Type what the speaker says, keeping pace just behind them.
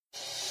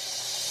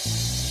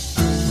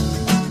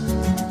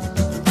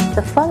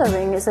The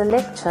following is a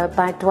lecture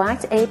by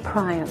Dwight A.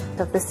 Pryor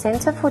of the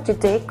Center for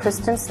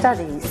Judaic-Christian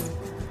Studies,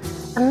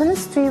 a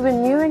ministry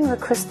renewing the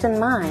Christian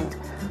mind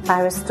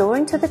by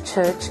restoring to the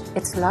Church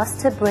its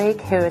lost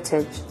Hebraic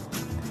heritage.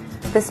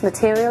 This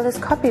material is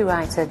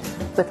copyrighted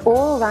with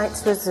all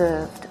rights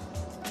reserved.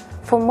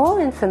 For more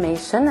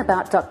information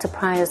about Dr.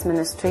 Pryor's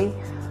ministry,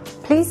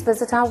 please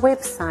visit our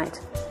website,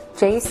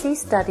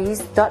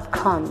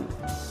 jcstudies.com,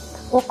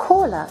 or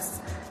call us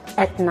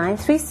at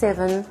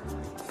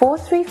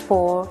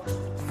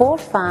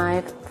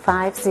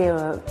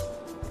 937-434-4550.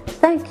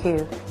 Thank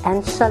you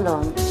and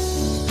shalom.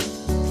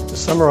 To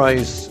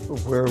summarize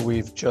where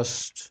we've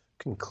just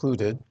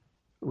concluded,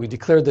 we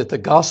declared that the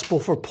gospel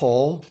for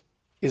Paul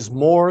is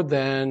more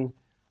than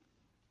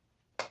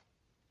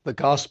the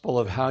gospel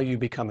of how you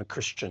become a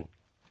Christian.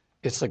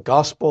 It's a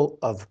gospel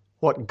of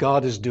what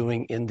God is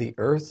doing in the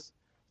earth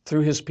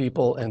through his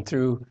people and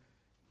through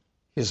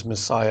his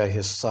Messiah,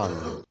 his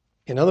Son.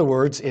 In other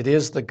words, it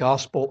is the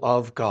gospel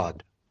of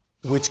God,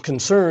 which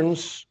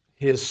concerns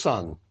his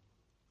Son,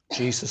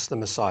 Jesus the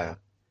Messiah.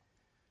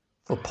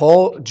 For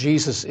Paul,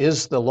 Jesus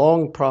is the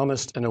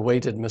long-promised and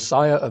awaited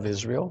Messiah of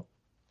Israel,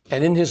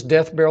 and in his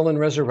death, burial, and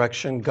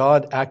resurrection,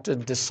 God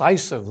acted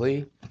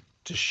decisively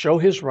to show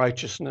his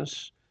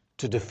righteousness,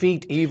 to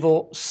defeat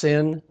evil,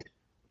 sin,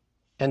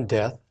 and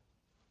death.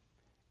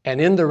 And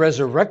in the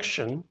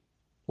resurrection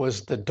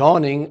was the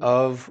dawning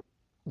of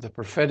the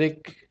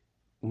prophetic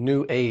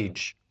new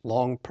age,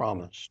 long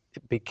promised.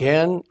 It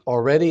began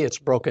already, it's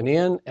broken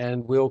in,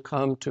 and will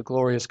come to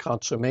glorious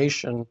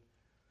consummation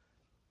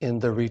in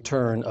the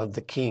return of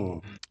the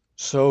King.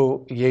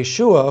 So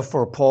Yeshua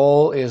for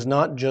Paul is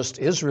not just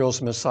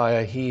Israel's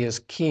Messiah, he is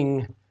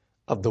King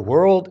of the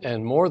world,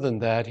 and more than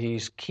that,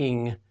 he's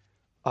King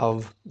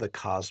of the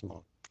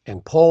cosmos.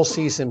 And Paul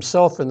sees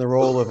himself in the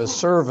role of a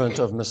servant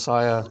of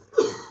Messiah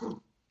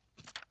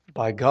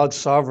by God's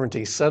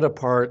sovereignty, set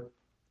apart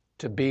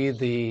to be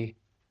the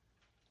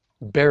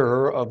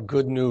bearer of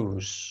good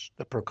news,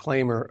 the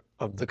proclaimer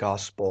of the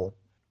gospel,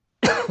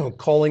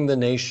 calling the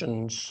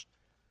nations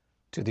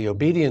to the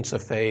obedience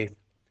of faith,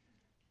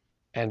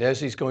 and as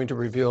he's going to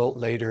reveal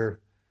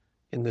later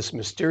in this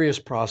mysterious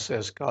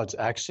process, God's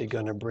actually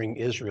going to bring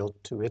Israel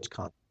to its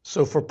conquest.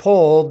 So for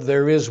Paul,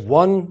 there is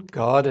one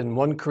God and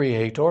one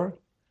Creator,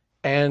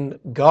 and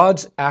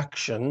God's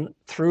action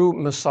through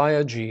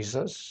Messiah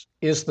Jesus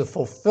is the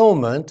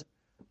fulfillment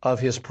of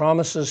his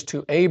promises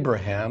to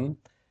Abraham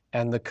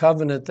and the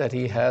covenant that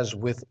he has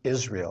with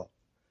Israel.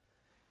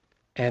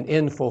 And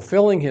in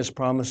fulfilling his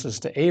promises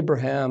to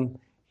Abraham,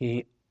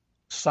 he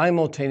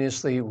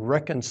simultaneously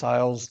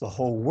reconciles the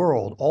whole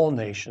world, all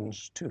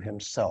nations, to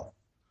himself.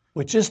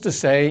 Which is to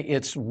say,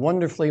 it's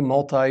wonderfully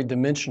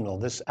multidimensional,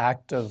 this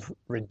act of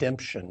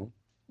redemption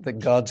that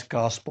God's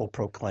gospel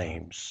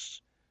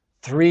proclaims.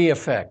 Three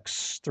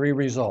effects, three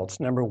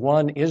results. Number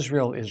one,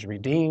 Israel is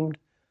redeemed.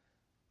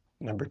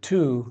 Number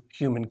two,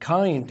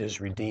 humankind is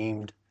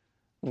redeemed.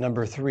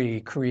 Number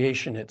three,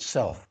 creation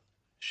itself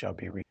shall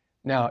be redeemed.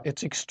 Now,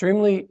 it's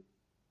extremely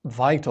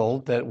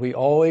vital that we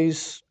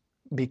always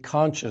be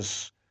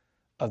conscious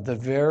of the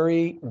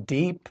very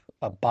deep,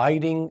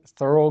 abiding,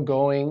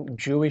 thoroughgoing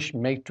Jewish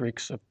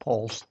matrix of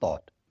Paul's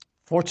thought.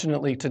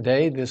 Fortunately,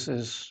 today, this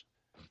is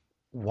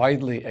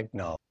widely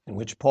acknowledged, in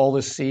which Paul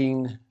is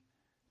seen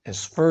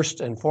as first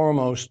and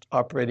foremost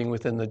operating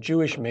within the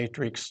Jewish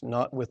matrix,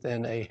 not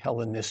within a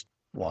Hellenistic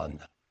one.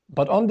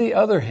 But on the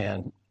other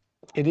hand,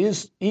 it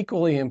is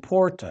equally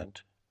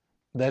important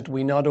that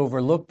we not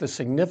overlook the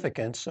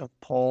significance of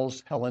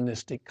Paul's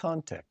Hellenistic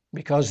context,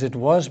 because it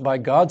was by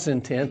God's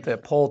intent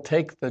that Paul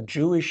take the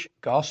Jewish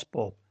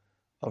gospel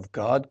of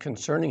God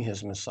concerning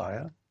his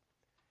Messiah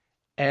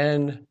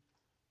and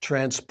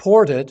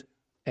transport it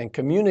and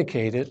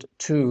communicate it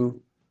to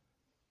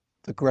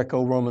the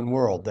Greco-Roman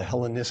world, the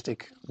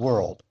Hellenistic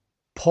world.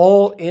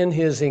 Paul, in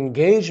his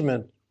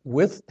engagement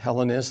with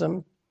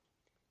Hellenism,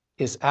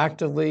 is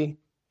actively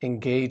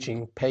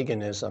engaging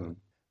paganism.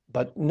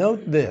 But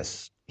note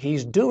this,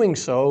 he's doing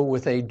so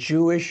with a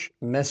Jewish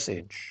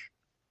message.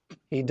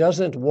 He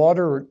doesn't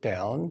water it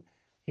down,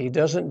 he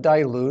doesn't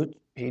dilute,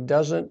 he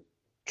doesn't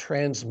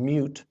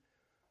transmute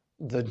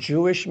the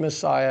Jewish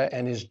Messiah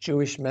and his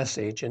Jewish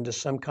message into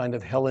some kind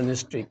of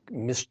Hellenistic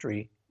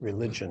mystery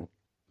religion.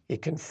 He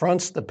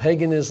confronts the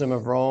paganism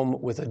of Rome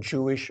with a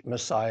Jewish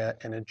Messiah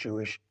and a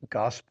Jewish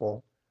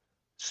gospel,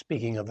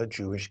 speaking of a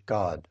Jewish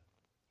God.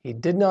 He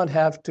did not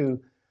have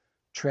to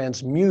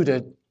transmute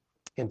it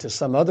into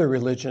some other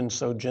religion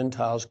so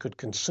Gentiles could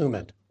consume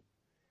it.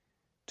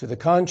 To the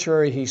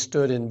contrary, he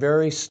stood in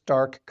very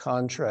stark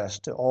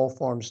contrast to all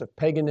forms of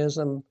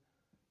paganism,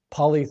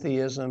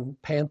 polytheism,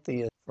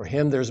 pantheism. For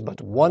him, there's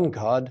but one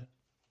God,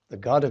 the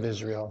God of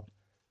Israel,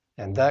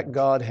 and that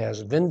God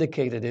has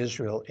vindicated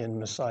Israel in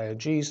Messiah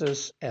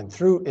Jesus, and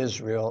through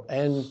Israel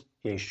and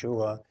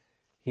Yeshua,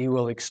 he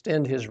will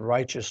extend his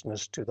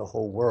righteousness to the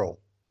whole world.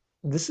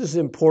 This is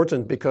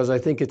important because I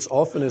think it's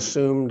often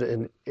assumed,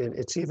 and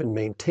it's even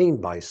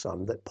maintained by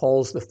some, that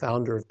Paul's the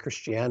founder of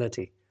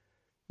Christianity,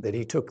 that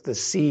he took the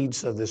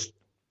seeds of this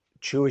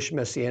Jewish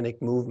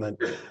messianic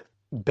movement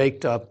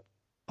baked up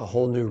a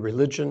whole new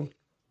religion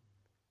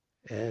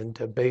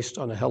and based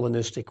on a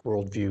Hellenistic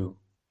worldview.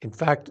 In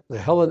fact,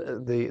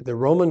 the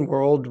Roman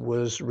world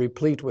was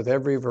replete with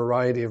every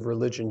variety of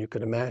religion you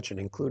could imagine,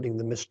 including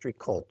the mystery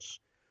cults.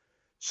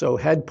 So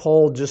had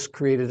Paul just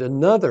created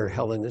another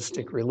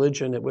Hellenistic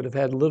religion, it would have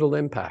had little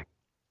impact.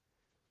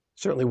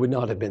 Certainly would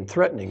not have been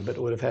threatening, but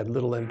it would have had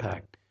little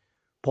impact.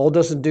 Paul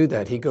doesn't do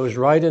that. He goes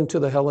right into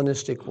the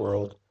Hellenistic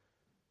world,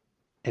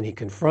 and he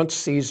confronts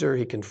Caesar,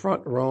 he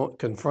confronts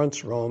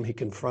Rome, he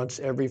confronts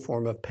every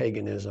form of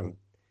paganism.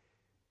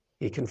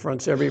 He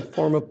confronts every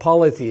form of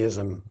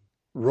polytheism.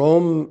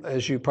 Rome,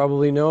 as you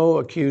probably know,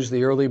 accused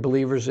the early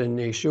believers in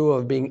Yeshua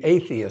of being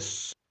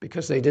atheists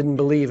because they didn't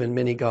believe in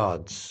many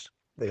gods.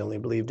 They only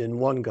believed in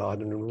one God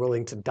and were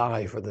willing to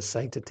die for the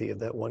sanctity of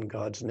that one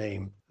God's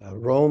name.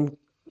 Rome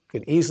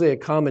could easily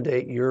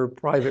accommodate your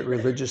private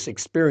religious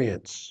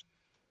experience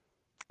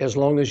as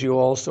long as you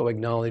also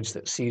acknowledge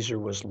that Caesar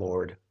was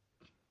Lord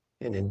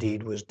and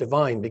indeed was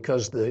divine,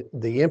 because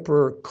the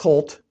emperor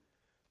cult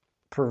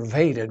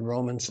pervaded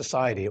Roman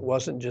society. It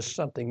wasn't just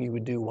something you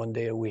would do one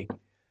day a week.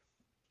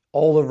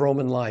 All of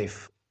Roman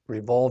life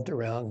revolved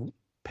around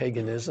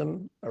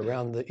paganism,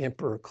 around the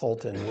emperor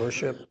cult and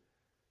worship,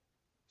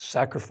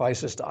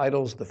 sacrifices to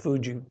idols. The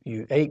food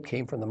you ate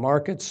came from the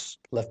markets,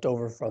 left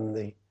over from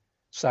the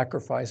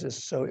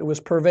sacrifices. So it was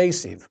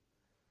pervasive.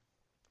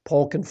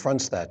 Paul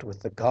confronts that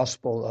with the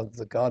gospel of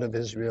the God of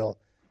Israel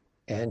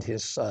and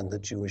his son, the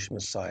Jewish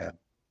Messiah.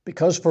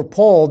 Because for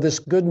Paul, this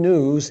good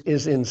news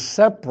is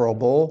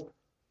inseparable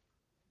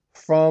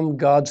from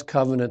God's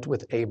covenant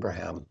with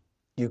Abraham.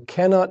 You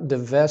cannot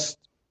divest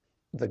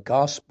the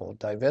gospel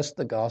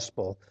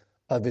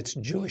of its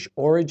Jewish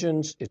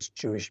origins, its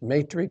Jewish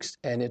matrix,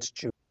 and its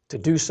Jew. To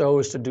do so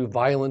is to do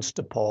violence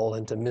to Paul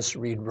and to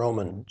misread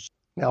Romans.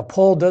 Now,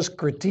 Paul does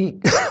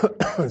critique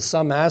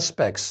some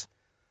aspects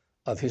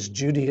of his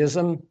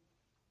Judaism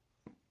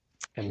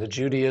and the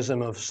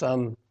Judaism of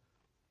some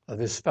of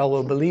his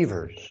fellow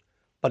believers,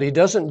 but he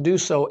doesn't do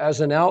so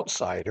as an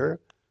outsider.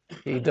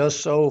 He does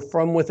so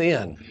from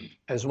within,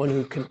 as one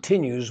who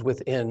continues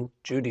within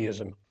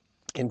Judaism.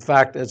 In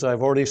fact, as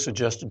I've already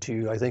suggested to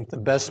you, I think the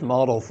best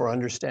model for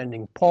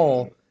understanding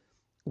Paul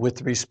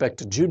with respect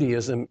to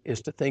Judaism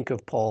is to think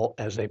of Paul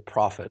as a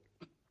prophet,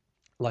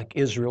 like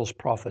Israel's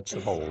prophets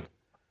of old.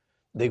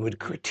 They would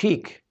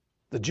critique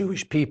the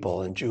Jewish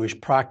people and Jewish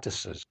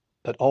practices,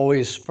 but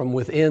always from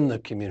within the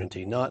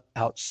community, not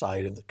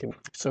outside of the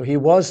community. So he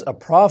was a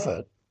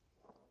prophet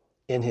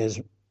in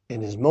his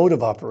mode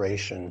of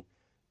operation,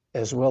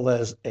 as well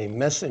as a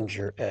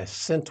messenger, a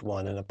sent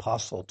one, an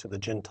apostle to the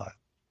Gentile.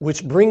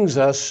 Which brings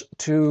us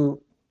to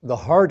the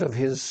heart of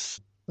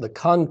the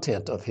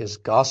content of his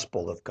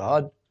gospel of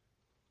God.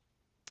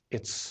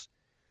 It's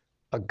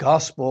a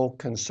gospel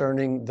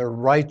concerning the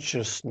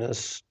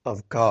righteousness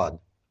of God.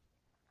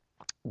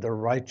 The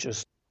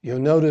righteous. You'll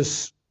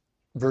notice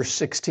verse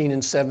 16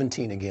 and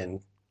 17 again,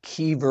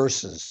 key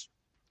verses,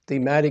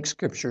 thematic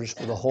scriptures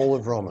for the whole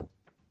of Romans.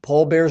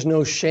 Paul bears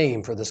no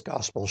shame for this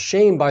gospel.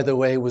 Shame, by the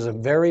way, was a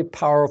very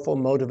powerful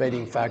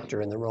motivating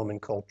factor in the Roman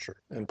culture.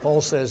 And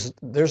Paul says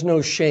there's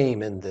no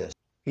shame in this,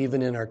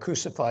 even in our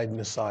crucified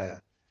Messiah.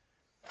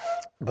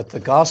 But the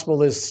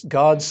gospel is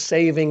God's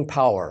saving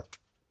power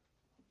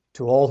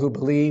to all who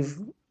believe,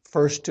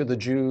 first to the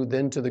Jew,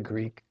 then to the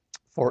Greek.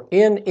 For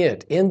in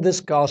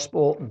this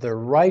gospel, the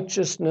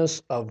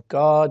righteousness of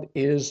God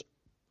is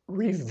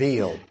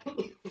revealed.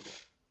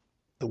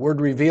 The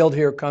word revealed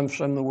here comes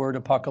from the word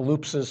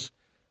apocalypsis,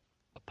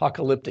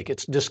 apocalyptic.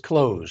 It's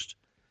disclosed.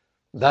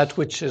 That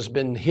which has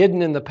been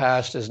hidden in the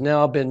past has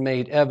now been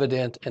made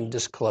evident and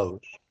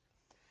disclosed.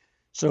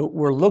 So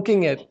we're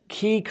looking at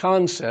key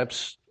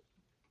concepts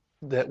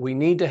that we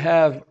need to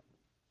have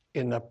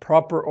in a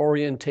proper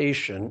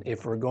orientation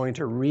if we're going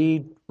to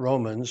read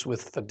Romans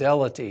with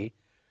fidelity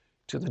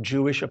to the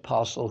Jewish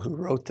apostle who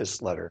wrote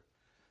this letter.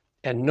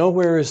 And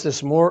nowhere is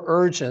this more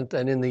urgent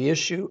than in the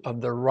issue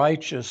of the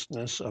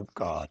righteousness of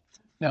God.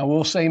 Now,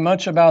 we'll say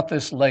much about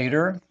this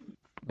later,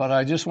 but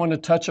I just want to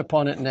touch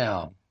upon it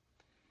now.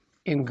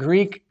 In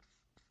Greek,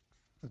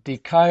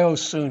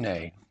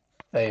 dikaiosune,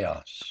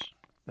 theos,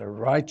 the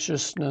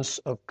righteousness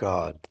of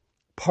God.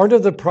 Part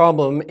of the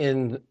problem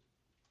in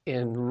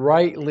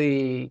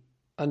rightly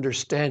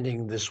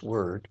understanding this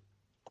word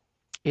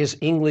is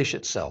English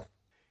itself.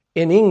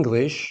 In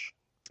English,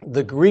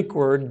 the Greek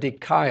word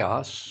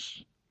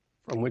dikaios,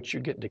 from which you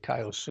get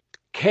dikaiosune,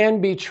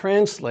 can be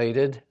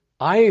translated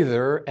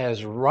either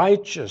as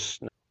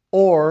righteousness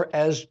or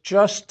as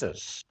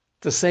justice,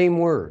 the same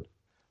word.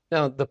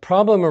 Now, the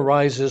problem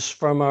arises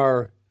from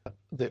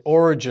the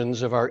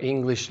origins of our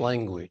English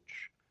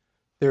language.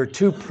 There are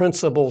two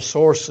principal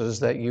sources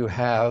that you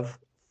have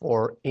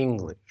for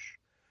English.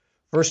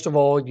 First of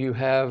all, you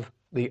have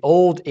the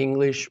Old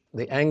English,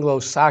 the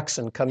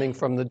Anglo-Saxon, coming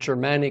from the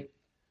Germanic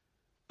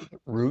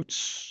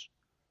roots,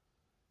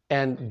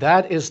 and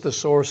that is the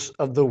source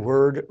of the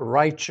word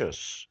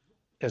righteous.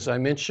 As I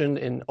mentioned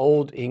in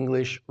Old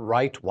English,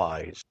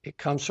 rightwise. It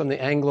comes from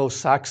the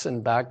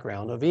Anglo-Saxon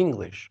background of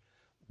English.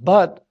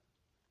 But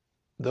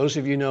Those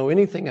of you know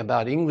anything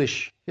about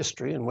English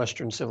history and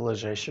Western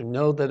civilization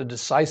know that a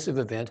decisive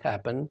event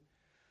happened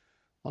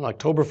on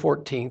October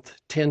 14th,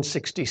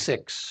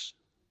 1066.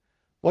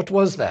 What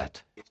was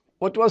that?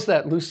 What was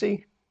that,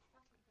 Lucy?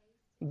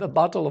 The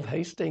Battle of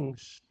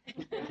Hastings,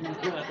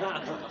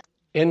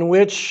 in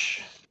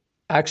which,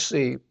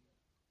 actually,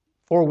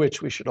 for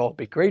which we should all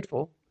be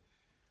grateful,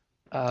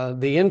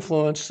 the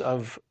influence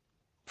of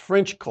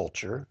French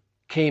culture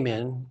came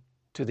in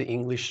to the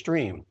English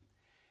stream.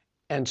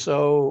 And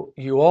so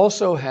you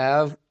also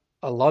have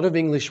a lot of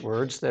English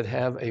words that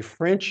have a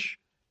French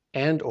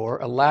and or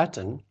a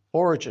Latin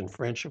origin.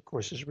 French, of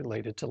course, is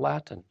related to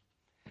Latin.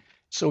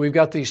 So we've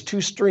got these two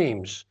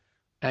streams,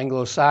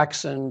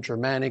 Anglo-Saxon,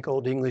 Germanic,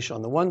 Old English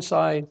on the one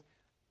side,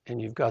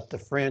 and you've got the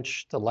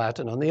French, the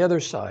Latin on the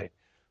other side.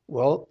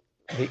 Well,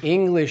 the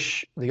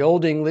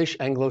Old English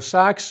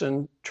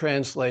Anglo-Saxon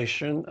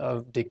translation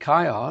of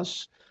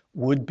dikaios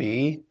would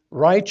be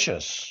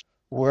righteous,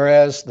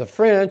 whereas the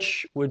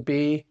French would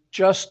be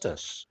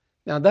justice.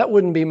 Now, that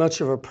wouldn't be much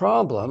of a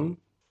problem,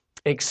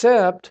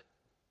 except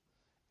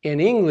in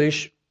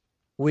English,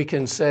 we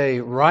can say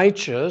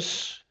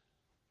righteous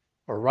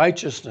or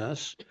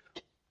righteousness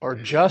or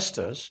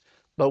justice,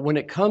 but when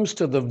it comes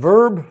to the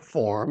verb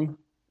form,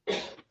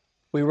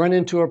 we run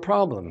into a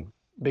problem,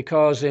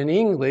 because in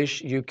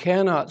English, you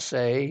cannot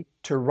say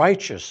to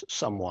righteous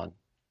someone.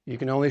 You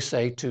can only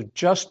say to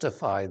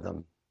justify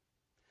them.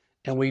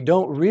 And we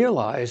don't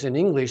realize in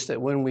English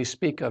that when we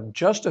speak of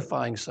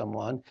justifying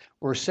someone,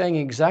 we're saying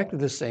exactly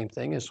the same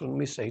thing as when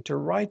we say to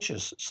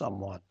righteous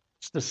someone.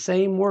 It's the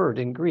same word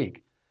in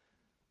Greek.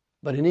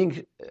 But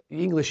in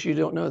English, you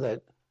don't know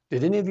that.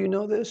 Did any of you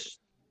know this?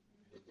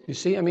 You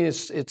see, I mean,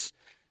 it's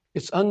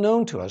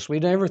unknown to us. We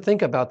never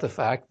think about the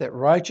fact that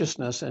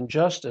righteousness and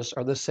justice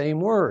are the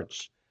same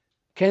words,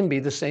 can be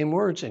the same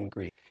words in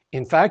Greek.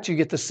 In fact, you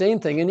get the same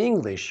thing in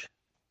English.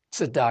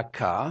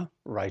 Tzedakah,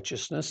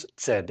 righteousness,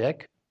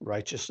 tzedek,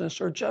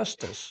 righteousness or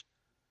justice.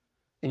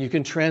 And you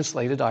can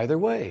translate it either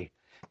way.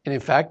 And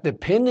in fact,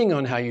 depending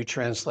on how you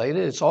translate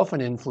it, it's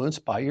often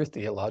influenced by your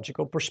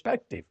theological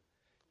perspective.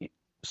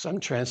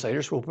 Some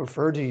translators will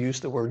prefer to use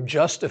the word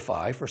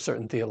justify for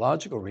certain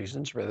theological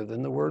reasons rather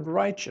than the word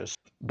righteous.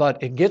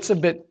 But it gets a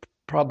bit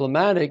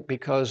problematic,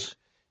 because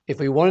if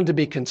we wanted to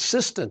be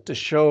consistent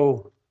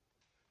to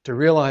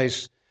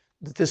realize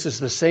that this is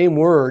the same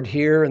word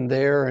here and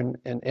there and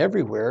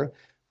everywhere,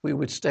 we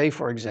would stay,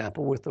 for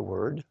example, with the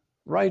word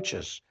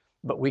righteous.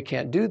 But we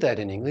can't do that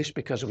in English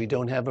because we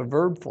don't have a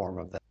verb form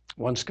of that.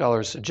 One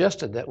scholar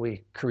suggested that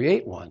we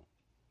create one,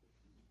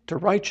 to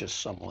righteous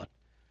someone.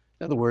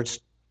 In other words,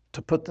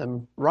 to put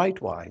them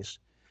rightwise.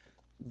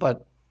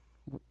 But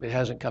it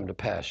hasn't come to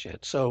pass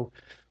yet. So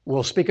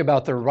we'll speak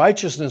about the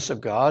righteousness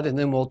of God, and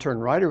then we'll turn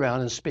right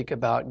around and speak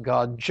about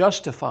God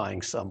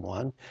justifying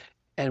someone.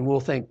 And we'll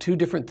think two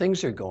different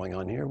things are going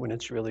on here when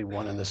it's really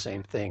one and the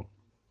same thing.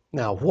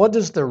 Now, what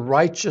does the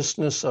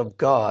righteousness of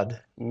God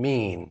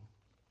mean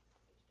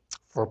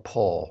for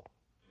Paul?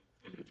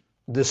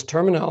 This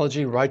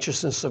terminology,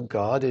 righteousness of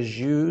God, is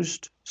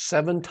used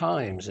 7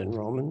 times in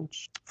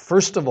Romans.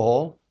 First of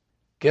all,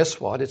 guess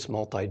what? It's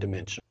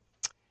multidimensional.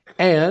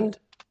 And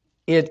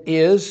it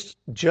is,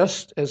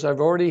 just as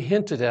I've already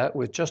hinted at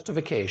with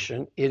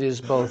justification, it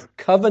is both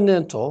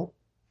covenantal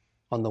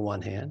on the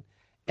one hand,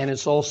 and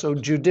it's also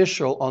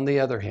judicial on the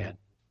other hand.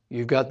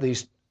 You've got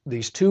these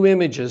two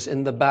images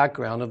in the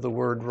background of the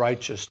word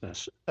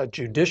righteousness. A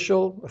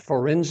judicial, a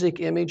forensic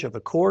image of a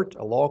court,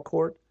 a law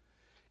court.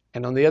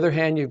 And on the other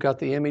hand, you've got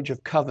the image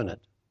of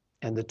covenant.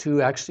 And the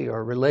two actually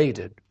are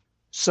related.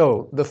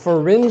 So the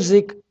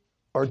forensic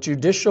or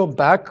judicial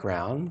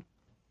background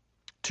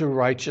to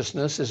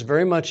righteousness is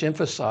very much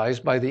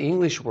emphasized by the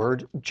English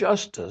word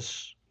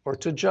justice, or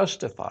to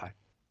justify.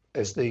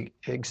 As the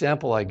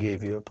example I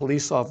gave you, a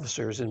police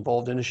officer is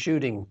involved in a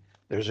shooting.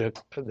 There's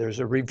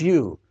a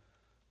review.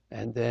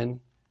 And then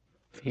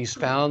he's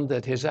found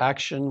that his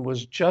action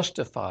was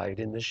justified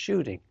in the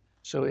shooting.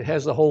 So it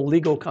has the whole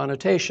legal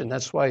connotation.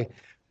 That's why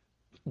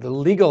the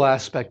legal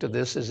aspect of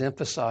this is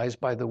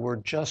emphasized by the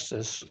word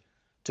justice,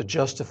 to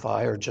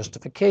justify or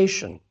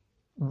justification.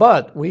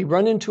 But we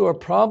run into a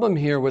problem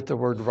here with the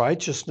word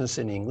righteousness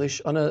in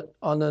English on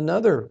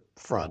another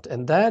front.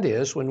 And that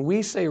is, when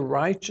we say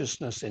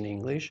righteousness in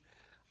English,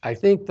 I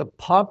think the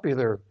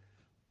popular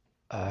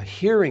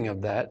hearing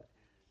of that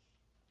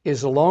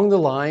is along the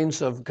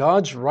lines of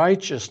God's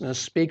righteousness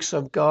speaks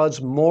of God's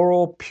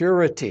moral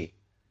purity.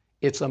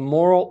 It's a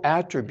moral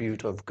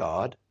attribute of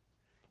God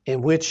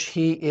in which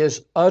he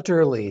is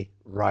utterly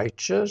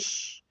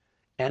righteous,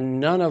 and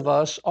none of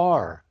us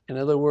are. In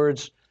other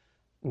words,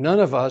 none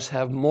of us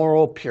have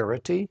moral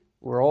purity.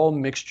 We're all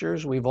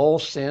mixtures. We've all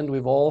sinned.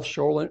 We've all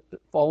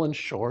fallen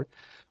short.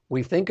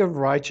 We think of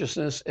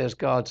righteousness as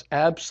God's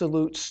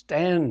absolute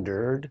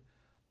standard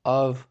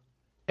of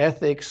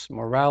ethics,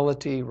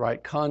 morality,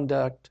 right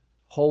conduct,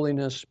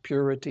 holiness,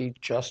 purity,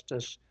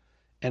 justice.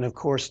 And of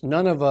course,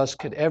 none of us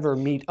could ever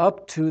meet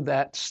up to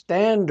that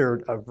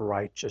standard of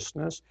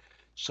righteousness.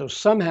 So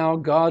somehow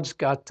God's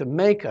got to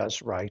make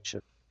us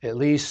righteous. At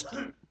least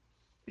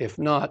if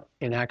not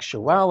in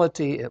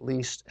actuality, at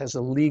least as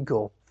a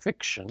legal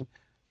fiction.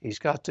 He's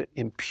got to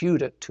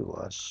impute it to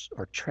us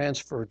or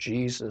transfer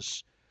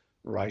Jesus'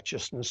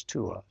 righteousness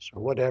to us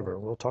or whatever.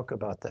 We'll talk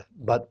about that.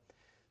 But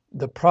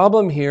the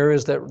problem here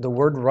is that the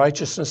word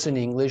righteousness in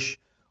English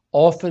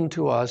often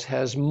to us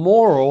has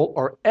moral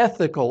or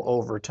ethical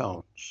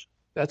overtones.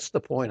 That's the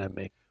point I'm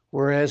making.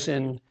 Whereas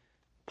in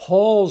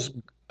Paul's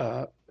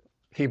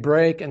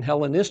Hebraic and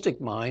Hellenistic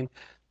mind,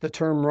 the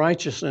term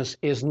righteousness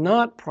is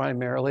not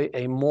primarily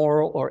a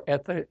moral or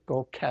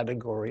ethical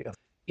category.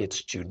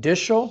 It's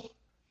judicial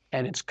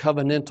and it's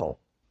covenantal,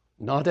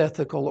 not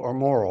ethical or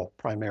moral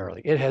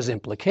primarily. It has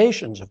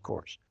implications, of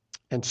course.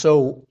 And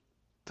so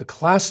the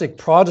classic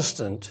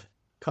Protestant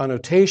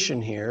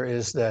connotation here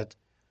is that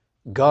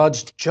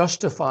God's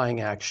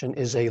justifying action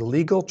is a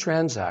legal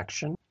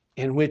transaction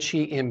in which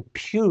he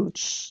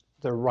imputes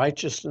the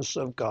righteousness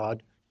of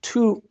God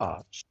to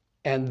us.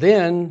 And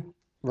then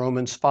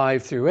Romans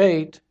 5 through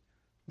 8,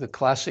 the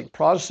classic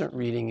Protestant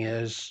reading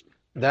is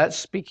that's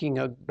speaking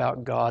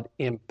about God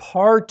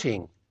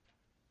imparting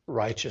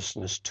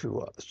righteousness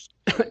to us.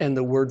 And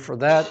the word for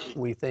that,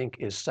 we think,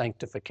 is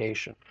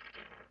sanctification.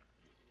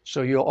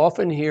 So you'll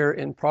often hear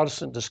in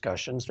Protestant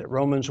discussions that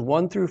Romans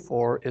 1 through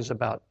 4 is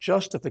about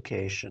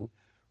justification.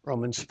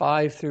 Romans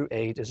 5 through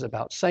 8 is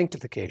about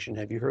sanctification.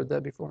 Have you heard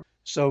that before?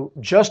 So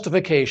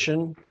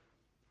justification,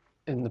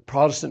 in the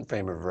Protestant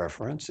frame of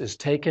reference, is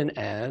taken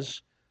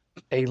as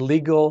a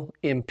legal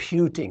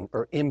imputing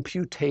or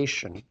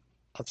imputation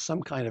of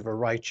some kind of a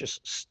righteous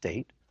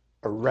state,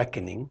 a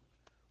reckoning,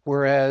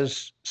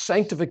 whereas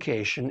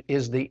sanctification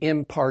is the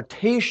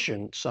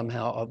impartation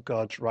somehow of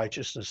God's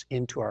righteousness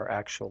into our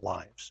actual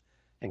lives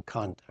and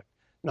conduct.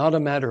 Not a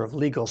matter of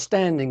legal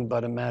standing,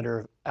 but a matter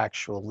of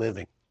actual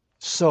living.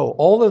 So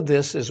all of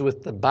this is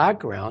with the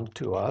background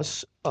to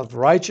us of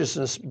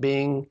righteousness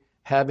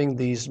having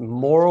these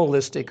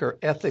moralistic or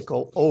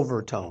ethical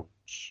overtones.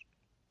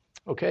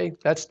 Okay,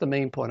 that's the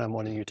main point I'm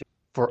wanting you to.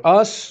 For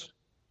us,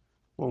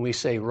 when we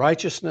say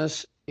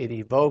righteousness,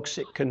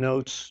 it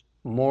connotes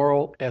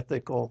moral,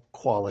 ethical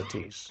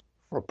qualities.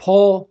 For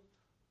Paul,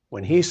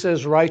 when he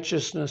says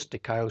righteousness,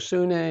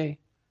 dikaiosune,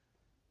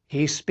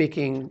 he's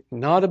speaking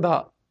not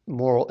about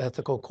moral,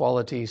 ethical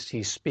qualities,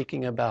 he's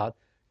speaking about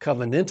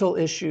covenantal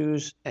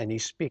issues, and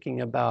he's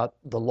speaking about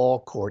the law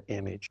court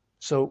image.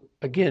 So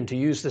again, to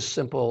use this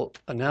simple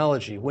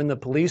analogy, when the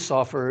police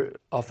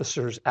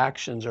officer's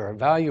actions are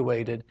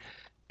evaluated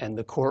and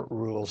the court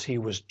rules he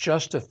was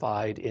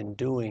justified in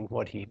doing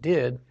what he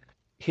did,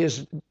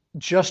 his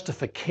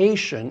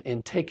justification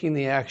in taking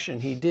the action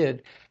he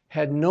did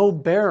had no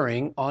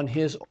bearing on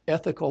his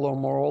ethical or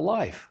moral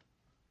life.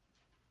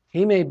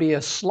 He may be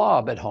a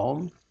slob at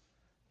home.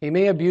 He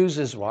may abuse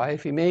his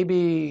wife. He may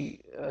be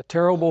a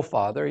terrible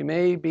father. He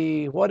may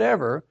be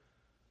whatever.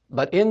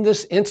 But in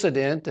this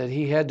incident that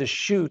he had to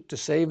shoot to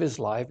save his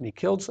life and he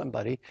killed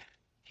somebody,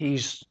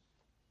 he's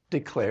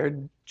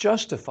declared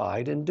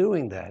justified in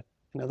doing that.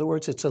 In other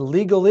words, it's a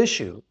legal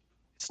issue.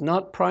 It's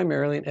not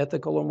primarily an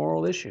ethical or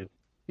moral issue.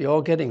 You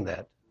all getting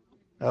that?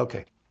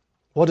 Okay.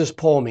 What does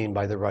Paul mean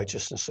by the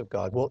righteousness of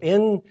God? Well,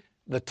 in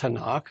the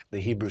Tanakh, the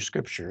Hebrew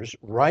Scriptures,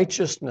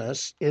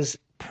 righteousness is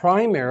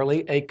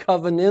primarily a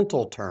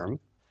covenantal term,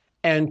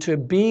 and to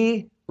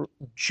be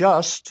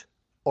just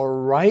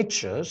or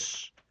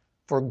righteous,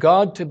 for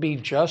God to be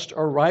just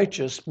or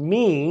righteous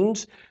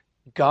means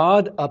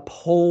God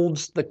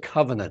upholds the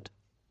covenant.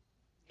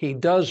 He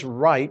does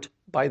right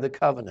by the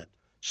covenant.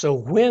 So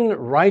when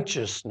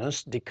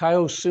righteousness,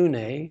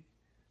 dikaiosune,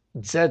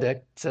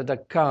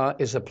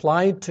 tzedakah, is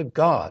applied to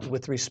God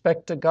with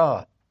respect to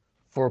God,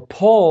 for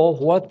Paul,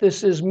 what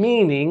this is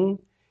meaning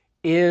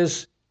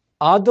is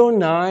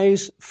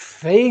Adonai's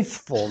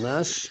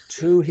faithfulness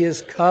to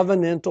his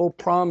covenantal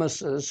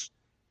promises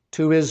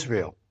to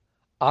Israel.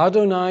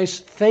 Adonai's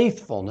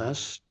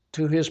faithfulness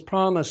to his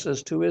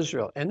promises to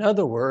Israel. In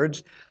other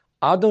words,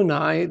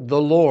 Adonai,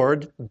 the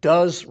Lord,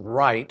 does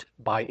right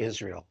by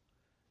Israel.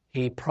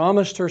 He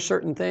promised her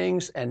certain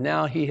things, and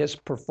now he has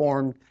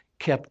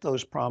kept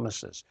those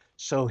promises.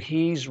 So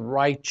he's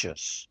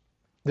righteous.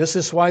 This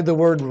is why the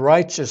word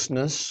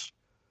righteousness,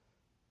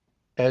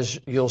 as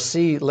you'll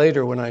see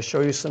later when I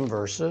show you some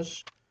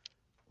verses,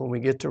 when we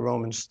get to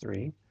Romans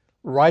 3,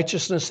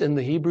 righteousness in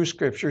the Hebrew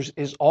Scriptures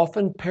is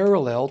often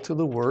parallel to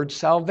the word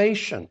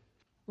salvation.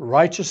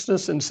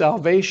 Righteousness and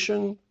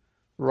salvation,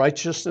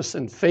 righteousness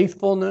and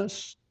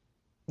faithfulness,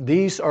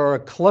 these are a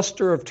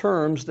cluster of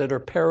terms that are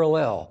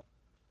parallel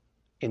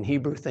in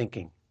Hebrew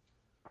thinking.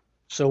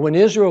 So when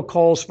Israel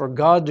calls for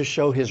God to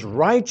show his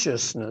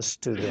righteousness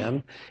to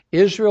them,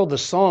 Israel, the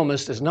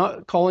psalmist, is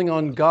not calling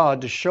on God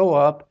to show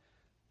up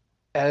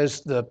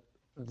as the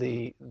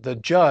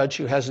judge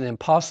who has an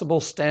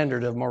impossible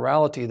standard of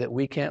morality that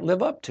we can't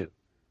live up to.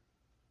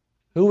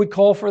 Who would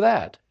call for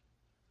that?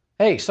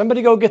 Hey,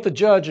 somebody go get the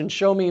judge and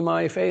show me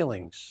my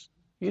failings.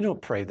 You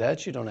don't pray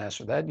that. You don't ask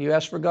for that. You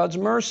ask for God's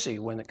mercy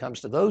when it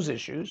comes to those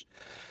issues.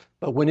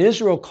 But when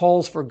Israel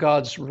calls for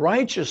God's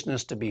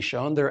righteousness to be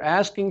shown, they're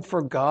asking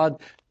for God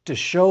to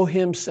show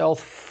himself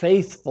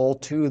faithful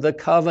to the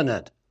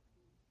covenant.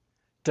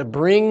 to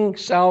bring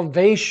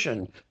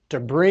salvation, to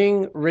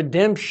bring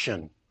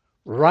redemption.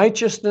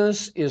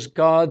 Righteousness is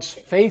God's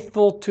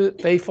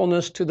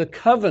faithfulness to the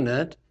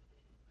covenant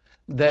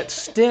that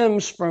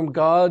stems from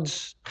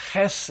God's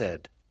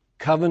chesed,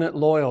 covenant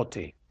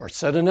loyalty. Or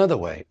said another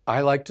way,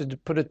 I like to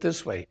put it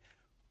this way,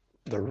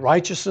 the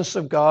righteousness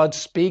of God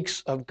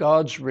speaks of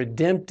God's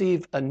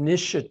redemptive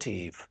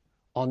initiative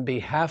on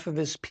behalf of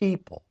his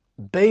people,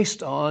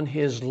 based on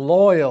his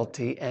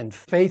loyalty and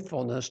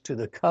faithfulness to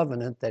the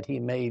covenant that he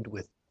made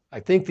with. I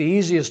think the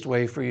easiest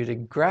way for you to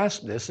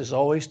grasp this is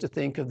always to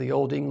think of the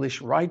Old English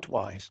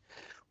rightwise.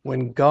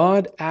 When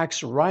God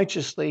acts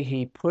righteously,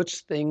 he puts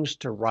things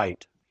to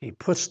right. He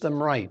puts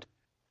them right.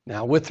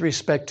 Now, with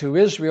respect to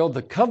Israel,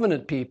 the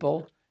covenant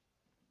people,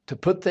 to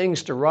put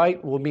things to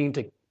right will mean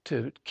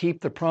to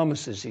keep the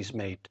promises he's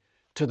made.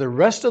 To the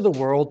rest of the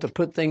world, to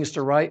put things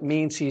to right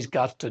means he's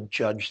got to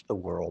judge the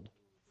world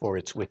for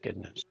its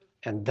wickedness.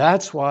 And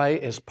that's why,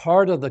 as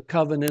part of the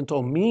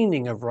covenantal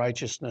meaning of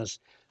righteousness,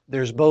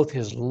 there's both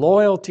his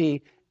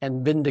loyalty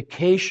and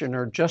vindication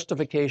or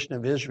justification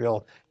of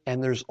Israel,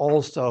 and there's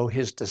also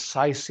his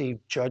decisive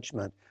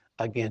judgment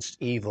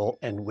against evil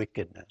and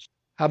wickedness.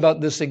 How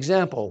about this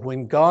example?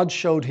 When God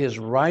showed his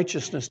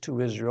righteousness to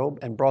Israel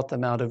and brought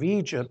them out of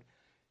Egypt,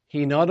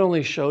 he not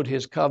only showed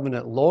his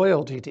covenant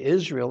loyalty to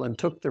Israel and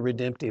took the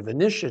redemptive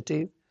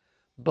initiative,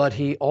 but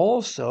he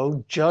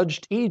also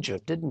judged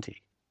Egypt, didn't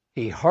he?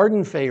 He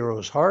hardened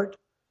Pharaoh's heart.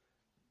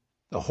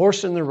 The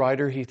horse and the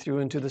rider he threw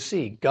into the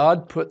sea.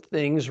 God put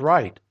things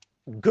right.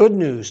 Good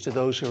news to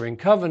those who are in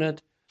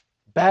covenant,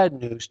 bad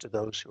news to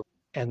those who are.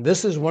 And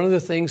this is one of the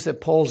things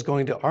that Paul's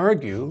going to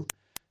argue,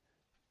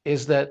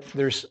 is that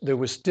there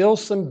was still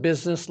some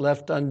business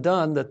left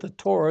undone that the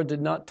Torah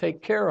did not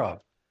take care of.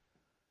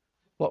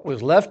 What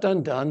was left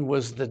undone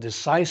was the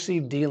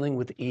decisive dealing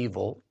with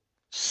evil,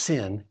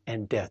 sin,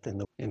 and death.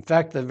 In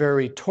fact, the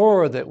very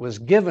Torah that was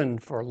given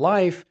for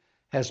life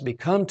has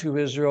become to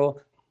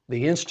Israel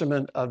the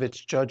instrument of its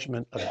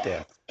judgment of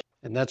death.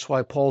 And that's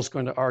why Paul's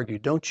going to argue,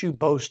 don't you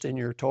boast in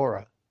your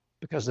Torah,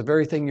 because the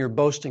very thing you're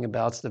boasting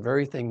about is the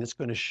very thing that's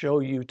going to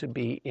show you to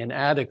be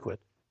inadequate.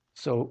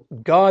 So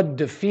God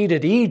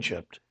defeated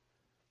Egypt,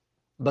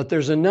 but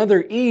there's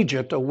another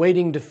Egypt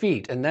awaiting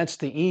defeat, and that's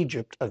the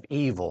Egypt of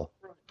evil,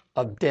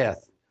 of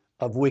death,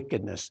 of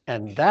wickedness.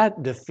 And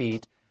that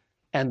defeat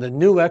and the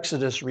new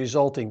Exodus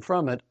resulting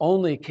from it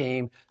only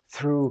came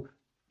through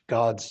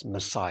God's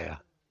Messiah.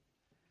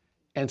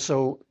 And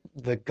so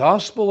the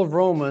Gospel of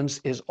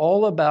Romans is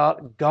all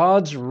about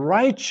God's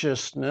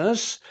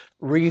righteousness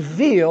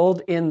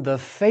revealed in the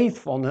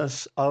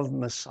faithfulness of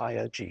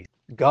Messiah Jesus.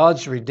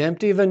 God's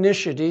redemptive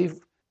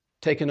initiative,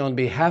 taken on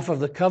behalf of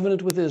the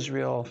covenant with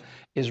Israel,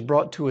 is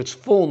brought to its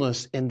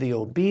fullness in the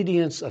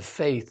obedience of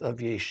faith of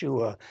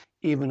Yeshua,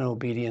 even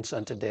obedience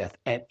unto death.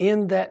 And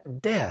in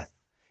that death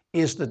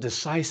is the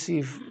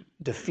decisive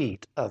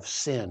defeat of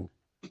sin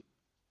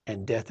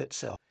and death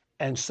itself.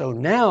 And so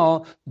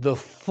now the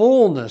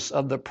fullness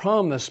of the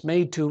promise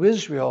made to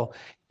Israel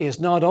is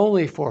not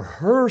only for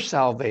her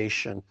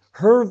salvation,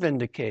 her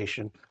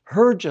vindication,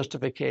 her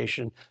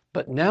justification,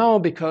 but now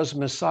because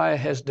Messiah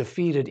has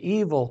defeated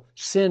evil,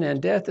 sin,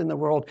 and death in the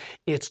world,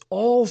 it's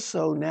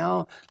also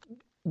now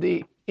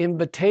the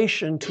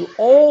invitation to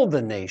all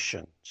the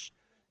nations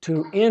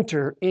to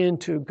enter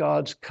into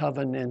God's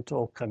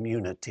covenantal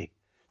community,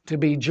 to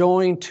be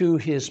joined to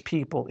his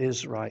people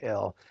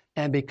Israel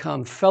and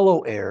become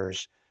fellow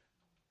heirs,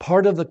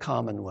 part of the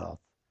commonwealth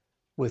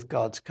with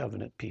God's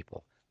covenant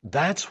people.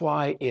 That's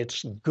why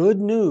it's good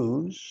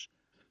news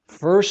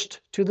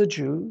first to the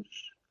Jews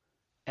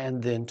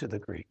and then to the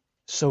Greeks.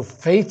 So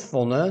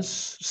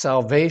faithfulness,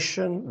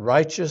 salvation,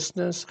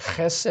 righteousness,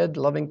 chesed,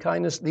 loving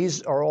kindness,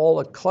 these are all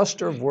a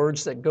cluster of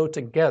words that go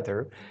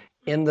together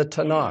in the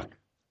Tanakh.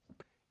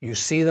 You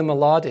see them a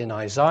lot in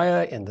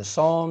Isaiah, in the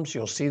Psalms.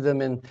 You'll see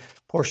them in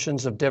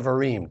portions of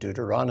Devarim,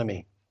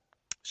 Deuteronomy.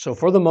 So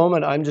for the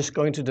moment, I'm just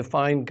going to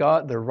define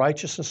God, the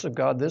righteousness of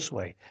God, this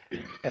way,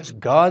 as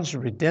God's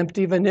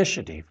redemptive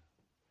initiative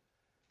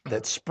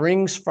that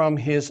springs from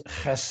his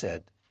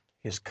chesed,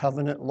 his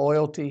covenant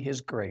loyalty,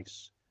 his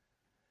grace,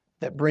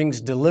 that brings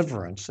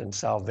deliverance and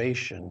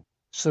salvation.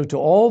 So to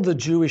all the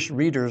Jewish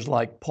readers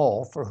like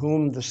Paul, for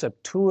whom the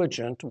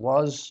Septuagint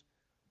was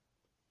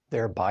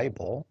their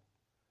Bible,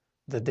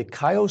 the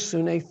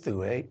Dikaiosune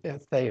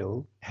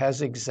Theou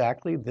has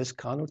exactly this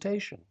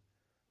connotation.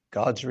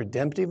 God's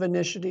redemptive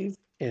initiative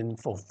in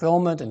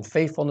fulfillment and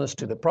faithfulness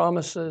to the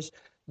promises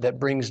that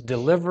brings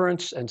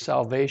deliverance and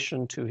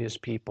salvation to his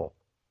people.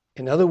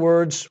 In other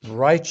words,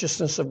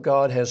 righteousness of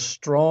God has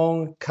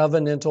strong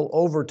covenantal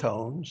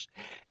overtones,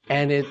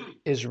 and it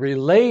is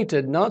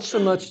related not so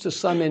much to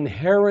some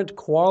inherent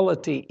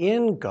quality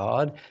in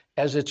God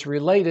as it's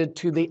related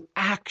to the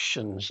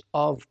actions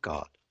of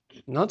God.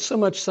 Not so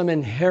much some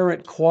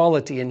inherent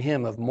quality in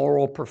him of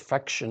moral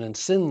perfection and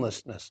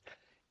sinlessness.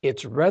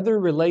 It's rather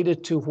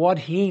related to what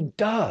he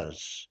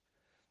does.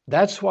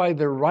 That's why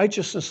the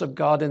righteousness of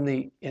God in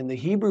the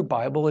Hebrew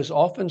Bible is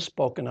often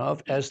spoken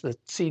of as the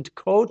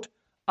tzidkot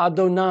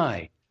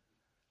Adonai,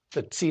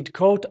 the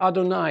tzidkot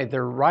Adonai,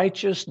 the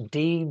righteous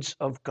deeds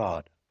of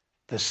God,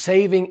 the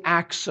saving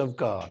acts of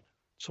God.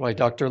 That's why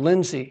Dr.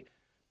 Lindsay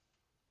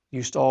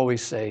used to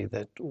always say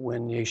that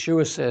when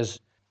Yeshua says,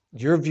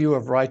 your view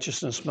of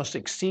righteousness must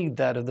exceed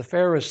that of the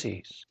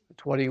Pharisees,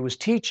 what he was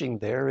teaching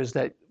there is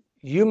that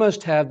you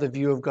must have the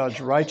view of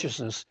God's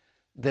righteousness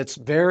that's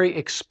very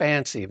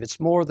expansive. It's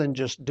more than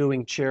just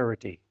doing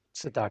charity,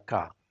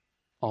 tzedakah,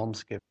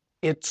 almsgiving.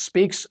 It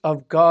speaks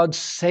of God's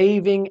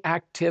saving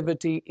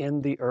activity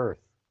in the earth.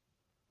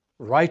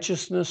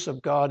 Righteousness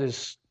of God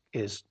is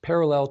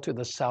parallel to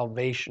the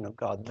salvation of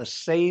God, the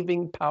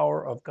saving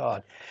power of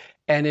God.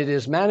 And it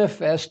is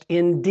manifest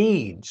in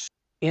deeds,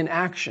 in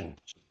actions.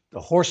 The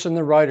horse and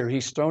the rider,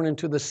 he's thrown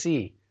into the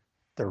sea.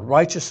 The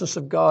righteousness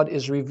of God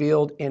is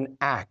revealed in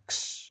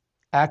acts.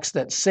 Acts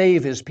that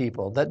save his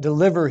people, that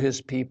deliver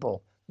his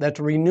people, that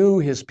renew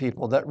his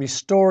people, that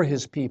restore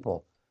his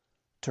people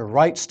to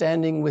right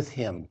standing with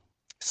him.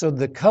 So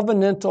the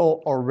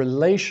covenantal or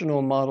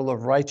relational model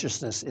of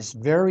righteousness is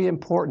very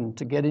important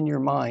to get in your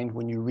mind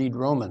when you read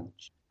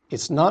Romans.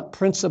 It's not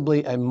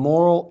principally a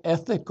moral,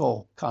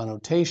 ethical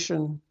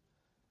connotation.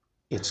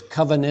 It's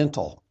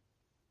covenantal.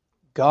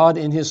 God,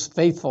 in his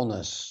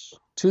faithfulness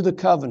to the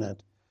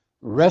covenant,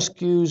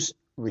 rescues,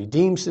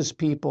 redeems his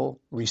people,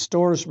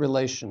 restores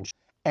relationships,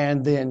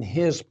 and then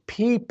his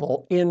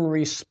people, in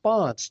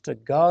response to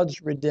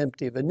God's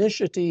redemptive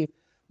initiative,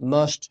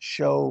 must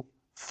show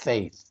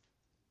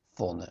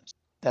faithfulness.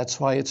 That's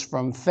why it's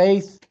from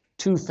faith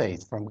to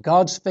faith. From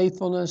God's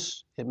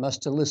faithfulness, it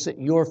must elicit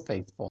your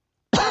faithfulness.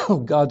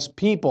 God's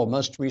people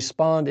must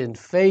respond in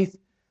faith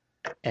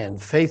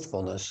and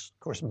faithfulness. Of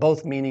course,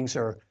 both meanings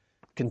are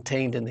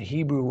contained in the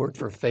Hebrew word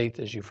for faith,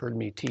 as you've heard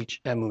me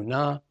teach.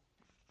 Emunah,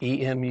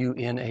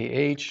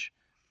 E-M-U-N-A-H,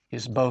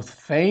 is both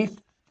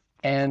faith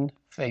and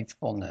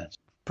faithfulness.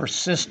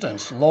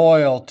 Persistence,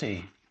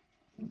 loyalty,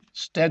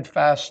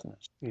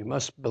 steadfastness. You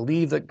must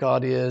believe that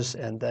God is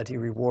and that he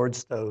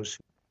rewards those.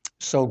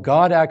 So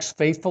God acts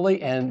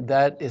faithfully, and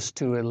that is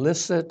to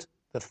elicit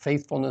the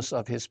faithfulness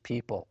of his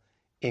people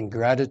in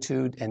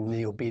gratitude and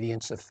the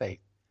obedience of faith.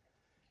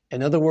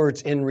 In other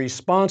words, in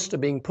response to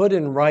being put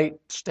in right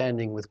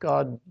standing with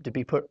God, to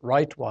be put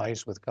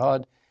rightwise with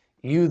God,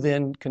 you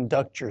then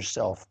conduct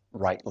yourself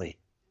rightly.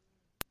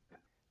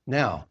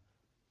 Now,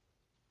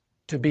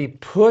 to be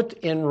put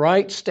in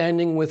right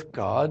standing with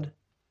God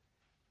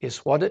is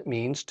what it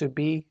means to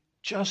be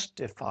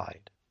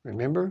justified.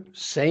 Remember,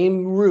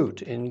 same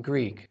root in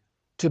Greek.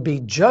 To be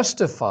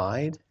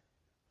justified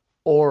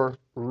or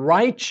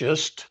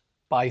righteous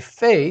by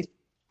faith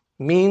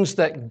means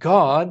that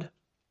God,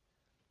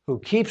 who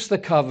keeps the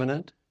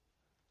covenant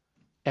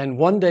and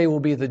one day will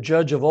be the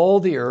judge of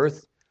all the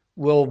earth,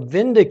 will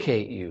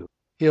vindicate you.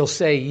 He'll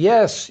say,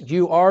 yes,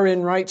 you are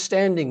in right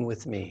standing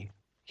with me.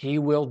 He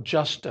will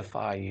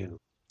justify you.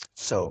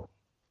 So,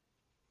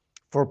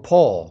 for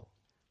Paul,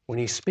 when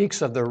he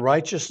speaks of the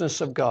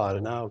righteousness of God,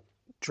 and I'll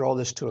draw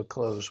this to a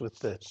close with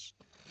this.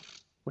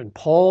 When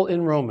Paul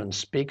in Romans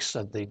speaks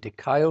of the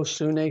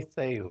dikaiosune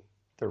theou,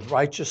 the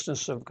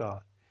righteousness of God,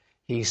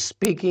 he's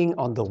speaking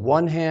on the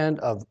one hand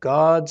of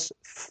God's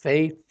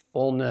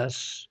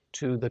faithfulness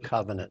to the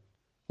covenant,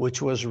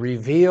 which was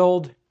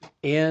revealed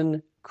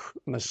in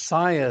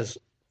Messiah's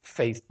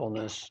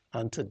faithfulness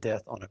unto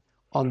death on it.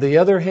 On the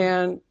other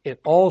hand, it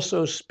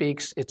also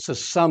speaks, it's a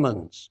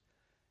summons.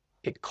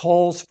 It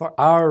calls for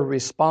our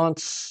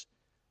response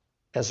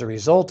as a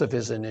result of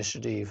his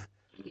initiative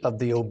of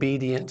the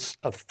obedience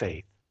of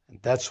faith. And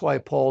that's why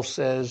Paul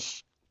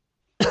says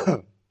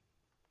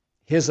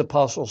his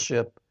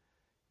apostleship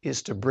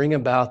is to bring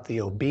about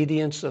the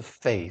obedience of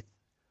faith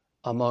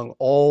among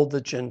all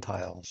the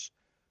Gentiles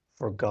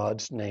for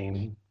God's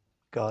name.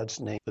 God's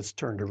name. Let's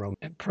turn to Romans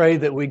and pray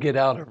that we get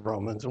out of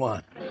Romans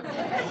 1.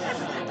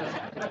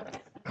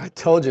 I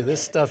told you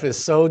this stuff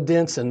is so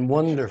dense and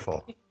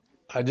wonderful.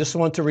 I just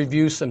want to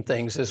review some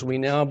things as we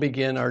now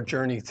begin our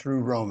journey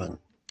through Romans.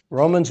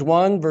 Romans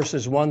 1,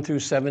 verses 1 through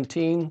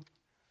 17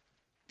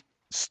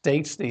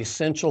 states the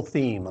essential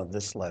theme of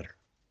this letter.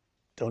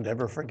 Don't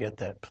ever forget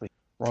that, please.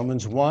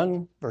 Romans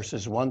 1,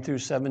 verses 1 through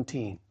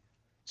 17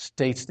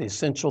 states the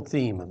essential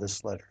theme of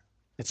this letter.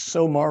 It's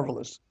so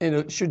marvelous, and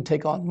it should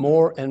take on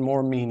more and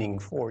more meaning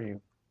for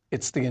you.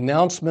 It's the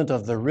announcement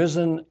of the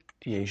risen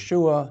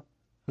Yeshua,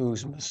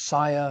 who's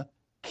Messiah,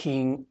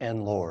 King,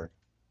 and Lord.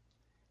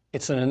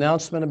 It's an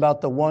announcement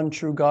about the one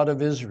true God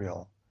of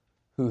Israel,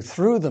 who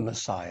through the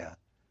Messiah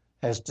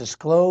has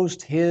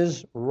disclosed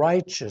his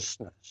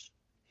righteousness,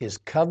 his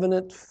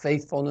covenant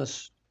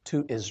faithfulness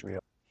to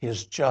Israel,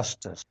 his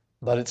justice.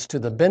 But it's to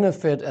the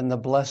benefit and the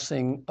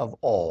blessing of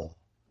all.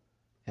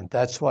 And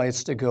that's why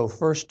it's to go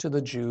first to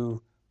the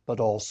Jew, but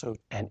also,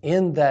 and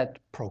in that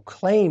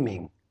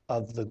proclaiming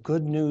of the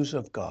good news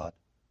of God,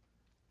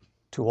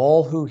 to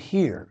all who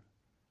hear,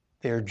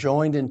 they're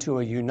joined into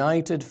a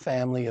united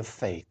family of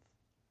faith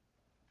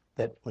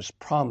that was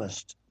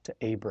promised to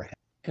Abraham.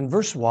 In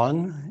verse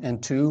 1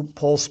 and 2,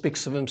 Paul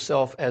speaks of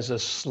himself as a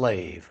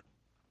slave,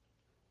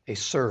 a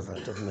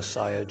servant of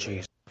Messiah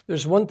Jesus.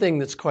 There's one thing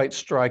that's quite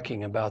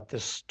striking about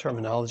this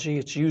terminology.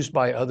 It's used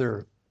by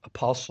other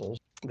apostles.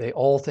 They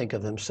all think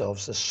of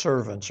themselves as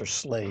servants or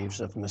slaves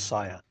of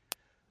Messiah.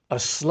 A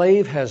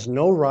slave has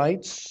no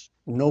rights,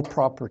 no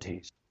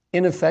properties.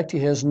 In effect, he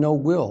has no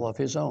will of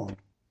his own.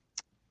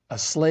 A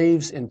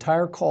slave's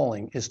entire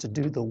calling is to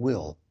do the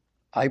will.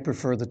 I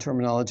prefer the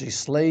terminology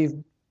slave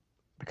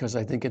because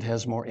I think it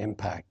has more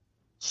impact.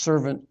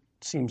 Servant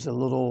seems a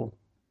little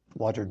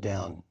watered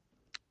down.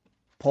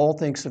 Paul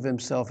thinks of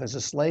himself as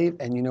a slave,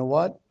 and you know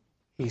what?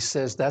 He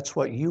says that's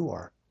what you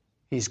are.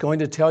 He's going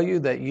to tell you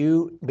that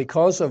you,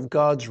 because of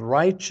God's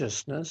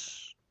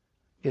righteousness,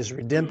 his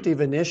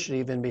redemptive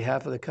initiative in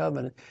behalf of the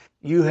covenant,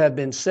 you have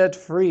been set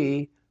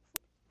free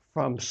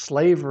from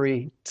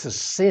slavery to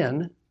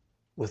sin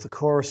with the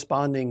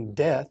corresponding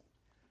death,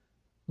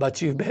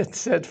 but you've been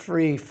set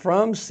free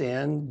from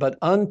sin, but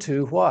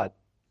unto what?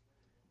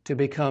 To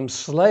become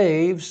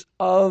slaves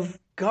of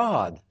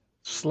God.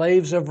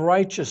 Slaves of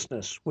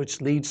righteousness,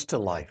 which leads to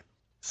life.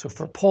 So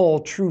for Paul,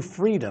 true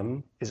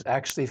freedom is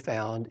actually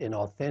found in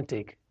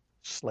authentic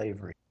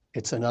slavery.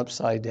 It's an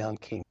upside-down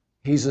kingdom.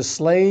 He's a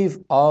slave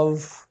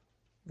of,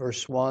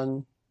 verse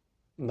 1,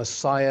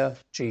 Messiah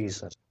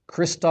Jesus.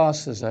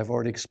 Christos, as I've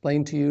already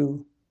explained to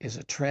you, is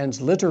a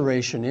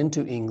transliteration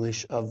into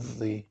English of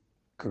the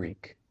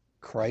Greek.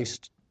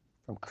 Christ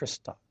from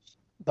Christos.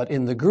 But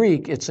in the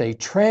Greek, it's a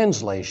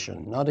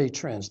translation, not a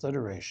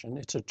transliteration.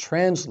 It's a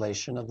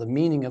translation of the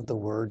meaning of the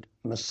word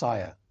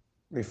Messiah,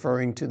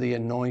 referring to the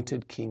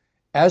anointed king.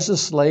 As a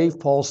slave,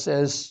 Paul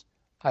says,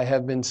 I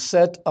have been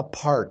set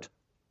apart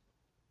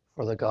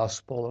for the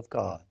gospel of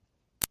God,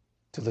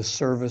 to the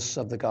service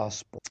of the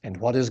gospel. And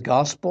what is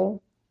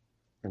gospel?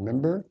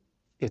 Remember,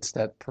 it's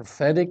that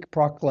prophetic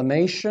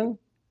proclamation,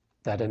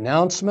 that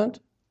announcement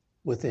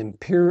with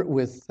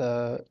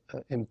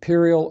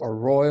imperial or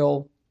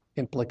royal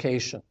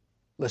implication.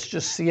 Let's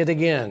just see it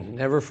again.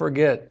 Never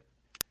forget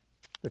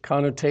the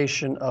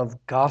connotation of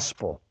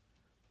gospel.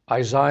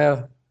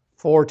 Isaiah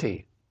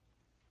 40.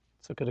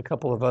 Let's look at a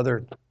couple of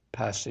other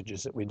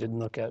passages that we didn't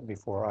look at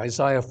before.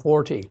 Isaiah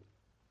 40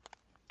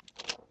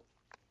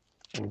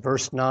 and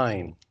verse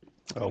 9.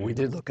 Oh, we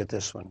did look at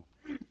this one.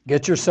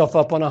 Get yourself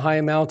up on a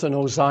high mountain,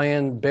 O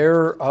Zion,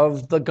 bearer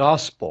of the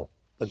gospel,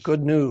 the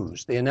good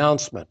news, the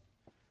announcement.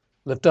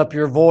 Lift up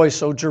your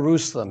voice, O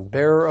Jerusalem,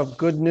 bearer of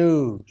good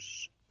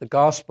news. The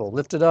gospel,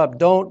 lift it up.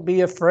 Don't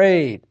be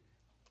afraid.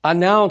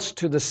 Announce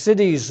to the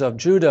cities of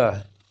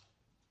Judah,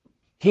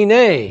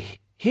 Hine,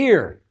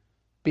 here,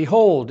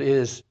 behold,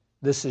 this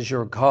is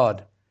your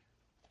God,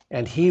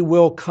 and he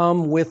will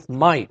come with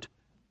might.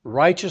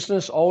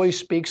 Righteousness always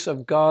speaks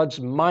of God's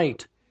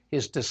might,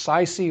 his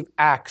decisive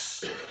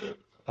acts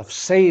of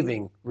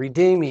saving,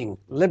 redeeming,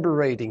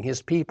 liberating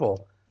his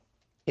people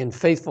in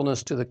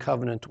faithfulness to the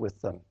covenant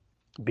with them.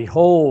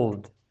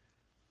 Behold,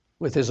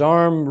 with his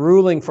arm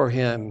ruling for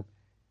him,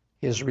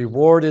 his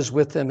reward is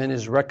with him and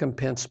his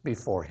recompense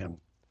before him.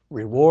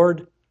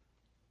 Reward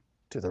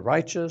to the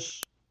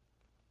righteous,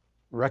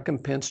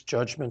 recompense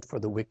judgment for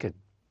the wicked.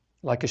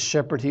 Like a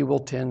shepherd he will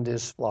tend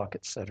his flock,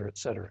 etc.,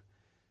 etc.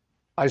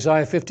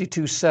 Isaiah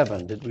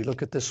 52:7. Did we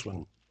look at this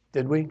one?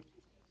 Did we?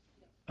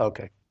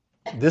 Okay.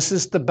 This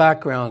is the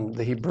background,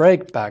 the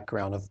Hebraic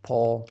background of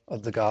Paul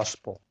of the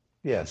gospel.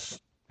 Yes.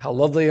 How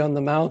lovely on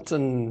the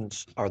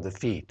mountains are the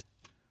feet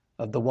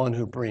of the one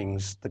who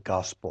brings the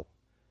gospel.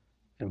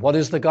 And what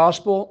is the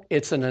gospel?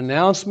 It's an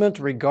announcement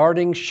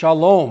regarding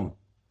shalom,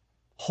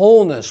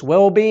 wholeness,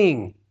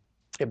 well-being.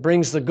 It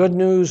brings the good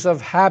news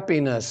of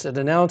happiness. It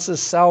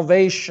announces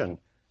salvation.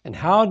 And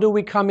how do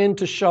we come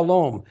into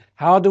shalom?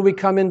 How do we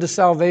come into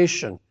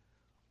salvation?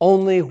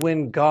 Only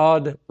when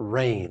God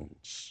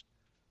reigns.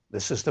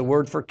 This is the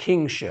word for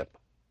kingship,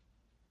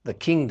 the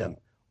kingdom.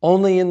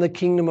 Only in the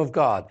kingdom of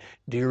God.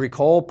 Do you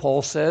recall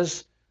Paul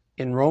says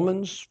in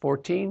Romans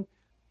 14,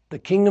 the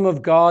kingdom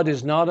of God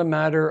is not a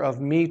matter of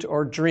meat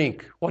or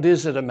drink. What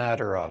is it a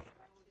matter of?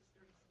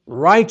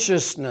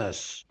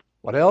 Righteousness.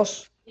 What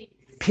else?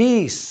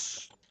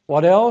 Peace.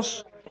 What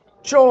else?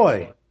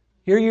 Joy.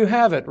 Here you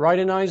have it, right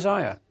in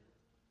Isaiah.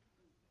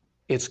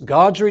 It's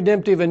God's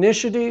redemptive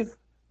initiative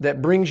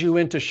that brings you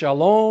into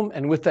shalom,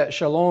 and with that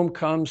shalom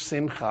comes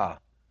simcha,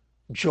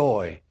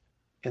 joy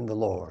in the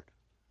Lord.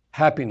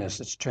 Happiness,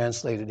 it's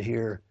translated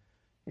here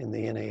in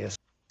the NAS.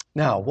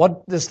 Now,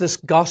 what does this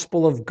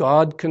gospel of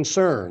God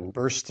concern?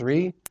 Verse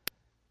 3,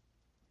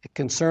 it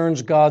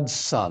concerns God's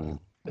Son.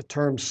 The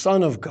term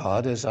Son of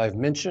God, as I've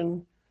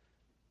mentioned,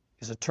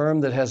 is a term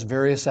that has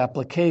various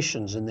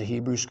applications in the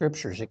Hebrew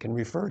Scriptures. It can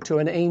refer to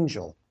an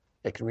angel.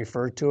 It can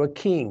refer to a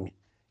king.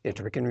 It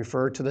can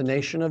refer to the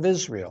nation of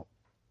Israel.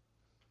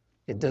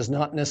 It does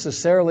not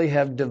necessarily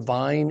have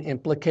divine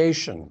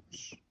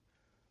implications,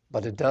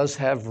 but it does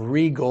have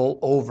regal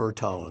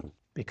overtone,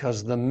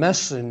 because the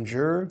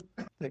messenger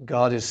that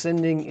God is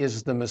sending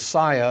is the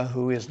Messiah,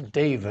 who is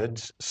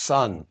David's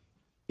son.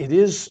 It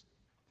is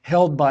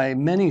held by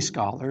many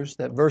scholars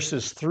that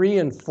verses 3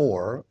 and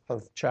 4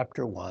 of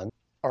chapter 1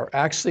 are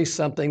actually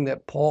something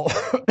that Paul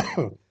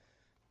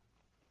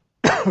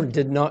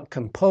did not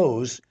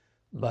compose,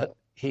 but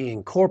he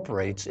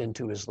incorporates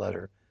into his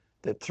letter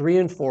that 3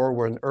 and 4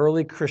 were an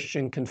early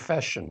Christian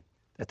confession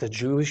that the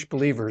Jewish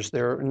believers,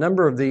 there are a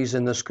number of these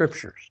in the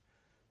scriptures,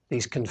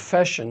 these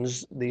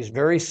confessions, these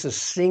very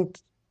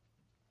succinct,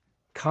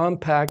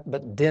 compact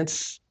but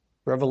dense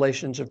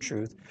revelations of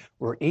truth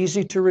were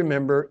easy to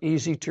remember,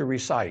 easy to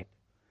recite.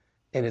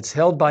 And it's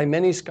held by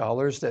many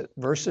scholars that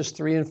verses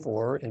 3 and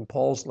 4 in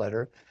Paul's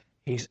letter,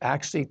 he's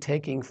actually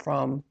taking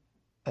from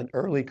an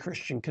early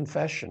Christian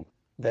confession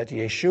that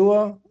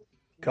Yeshua,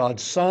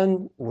 God's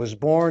Son, was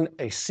born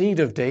a seed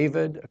of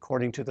David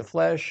according to the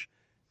flesh,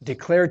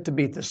 declared to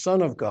be the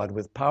Son of God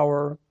with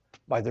power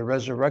by the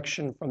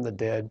resurrection from the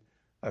dead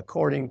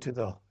according to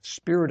the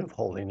Spirit of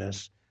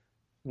holiness,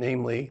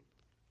 namely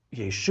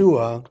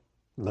Yeshua,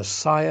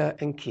 Messiah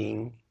and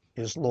King,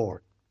 is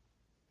Lord.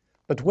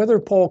 But whether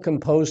Paul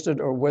composed it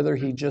or whether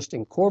he just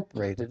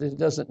incorporated it, it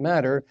doesn't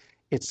matter.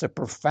 It's a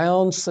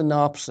profound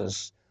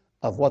synopsis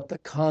of what the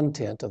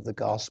content of the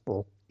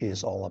gospel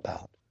is all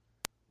about.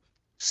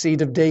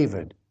 Seed of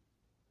David.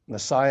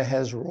 Messiah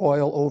has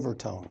royal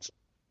overtones.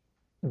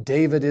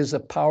 David is a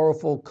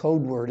powerful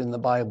code word in the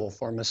Bible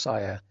for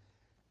Messiah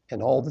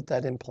and all that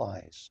that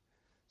implies.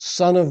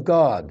 Son of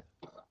God.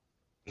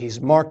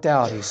 He's marked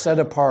out, he's set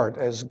apart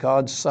as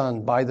God's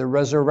Son by the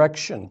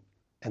resurrection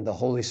and the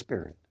Holy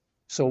Spirit.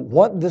 So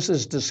what this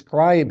is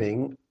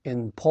describing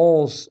in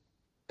Paul's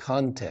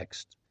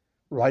context,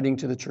 writing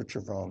to the Church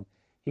of Rome,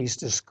 he's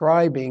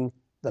describing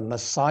the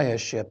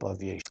Messiahship of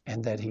Yeshua,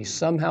 and that he's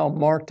somehow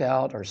marked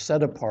out or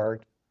set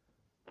apart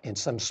in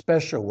some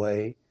special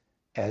way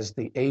as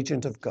the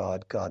agent of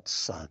God, God's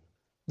Son.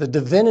 The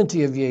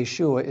divinity of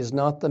Yeshua is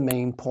not the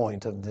main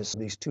point of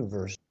these two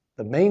verses.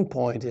 The main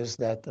point is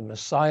that the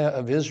Messiah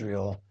of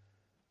Israel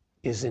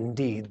is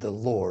indeed the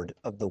Lord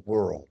of the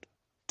world.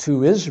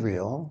 To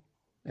Israel,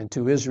 and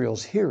to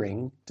Israel's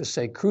hearing, to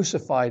say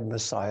crucified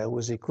Messiah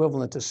was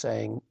equivalent to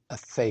saying a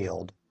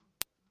failed.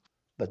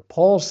 But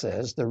Paul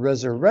says the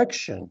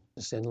resurrection,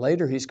 and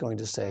later he's going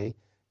to say,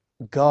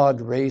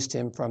 God raised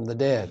him from the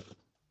dead.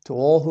 To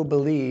all who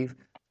believe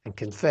and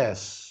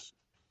confess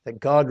that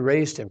God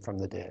raised him from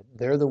the dead,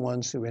 they're the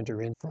ones who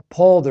enter in. For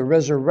Paul, the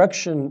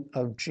resurrection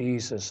of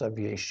Jesus, of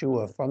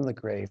Yeshua from the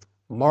grave,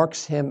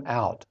 marks him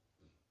out,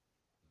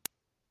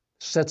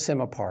 sets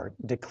him apart,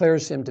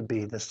 declares him to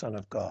be the Son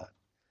of God.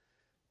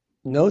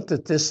 Note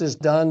that this is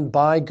done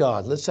by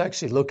God. Let's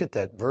actually look at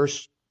that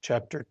verse,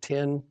 chapter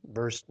 10,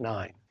 verse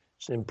 9.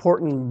 It's an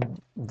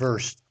important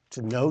verse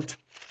to note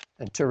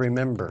and to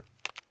remember.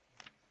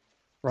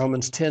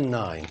 Romans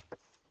 10:9.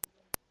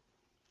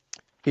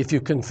 If you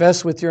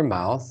confess with your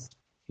mouth,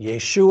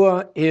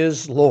 Yeshua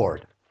is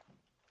Lord,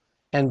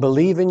 and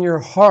believe in your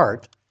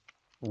heart,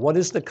 what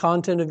is the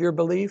content of your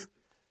belief?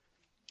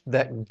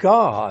 That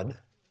God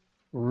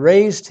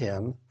raised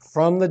him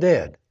from the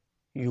dead,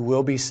 you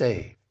will be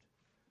saved.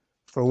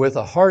 For with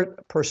the heart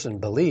a person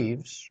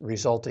believes,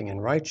 resulting in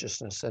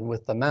righteousness, and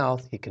with the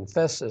mouth he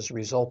confesses,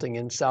 resulting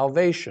in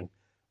salvation.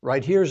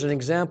 Right here's an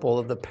example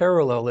of the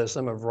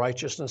parallelism of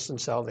righteousness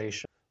and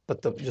salvation.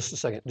 But just a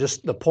second,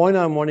 just the point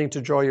I'm wanting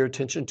to draw your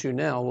attention to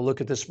now, we'll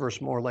look at this verse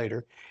more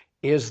later,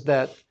 is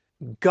that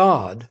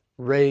God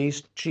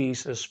raised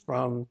Jesus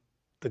from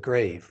the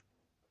grave.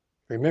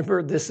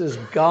 Remember, this is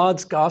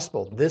God's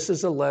gospel. This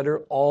is a letter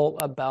all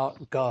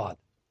about God.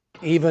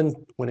 Even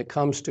when it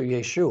comes to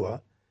Yeshua,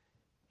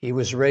 he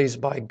was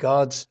raised by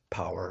God's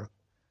power,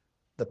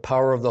 the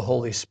power of the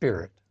Holy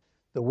Spirit.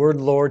 The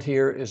word Lord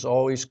here is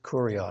always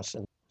kurios.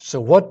 And so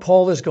what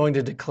Paul is going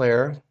to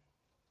declare,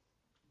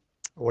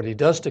 what he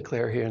does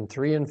declare here in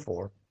 3 and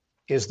 4,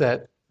 is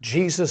that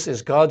Jesus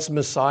is God's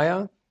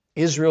Messiah,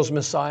 Israel's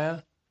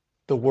Messiah,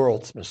 the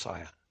world's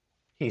Messiah.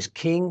 He's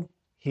King,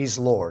 he's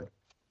Lord.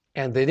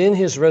 And that in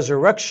his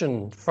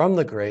resurrection from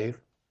the grave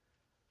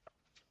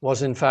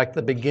was in fact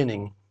the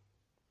beginning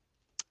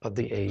of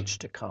the age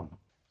to come.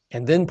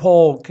 And then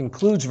Paul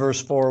concludes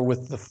verse 4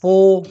 with the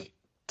full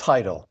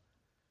title,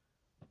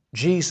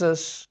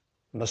 Jesus,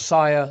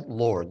 Messiah,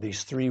 Lord,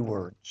 these 3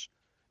 words.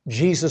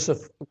 Jesus,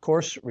 of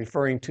course,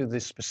 referring to the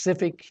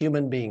specific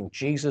human being,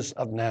 Jesus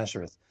of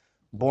Nazareth,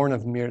 born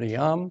of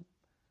Miriam,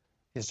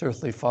 his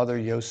earthly father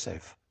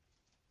Yosef.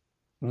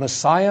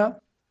 Messiah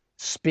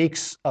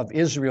speaks of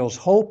Israel's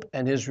hope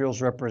and Israel's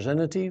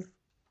representative,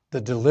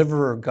 the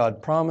deliverer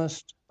God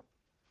promised,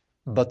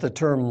 but the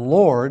term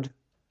Lord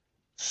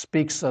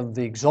speaks of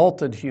the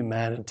exalted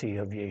humanity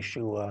of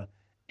Yeshua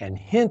and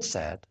hints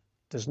at,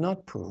 does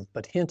not prove,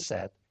 but hints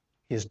at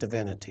his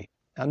divinity.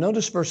 Now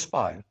notice verse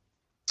 5.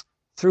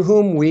 Through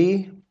whom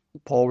we,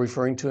 Paul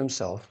referring to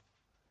himself,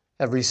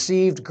 have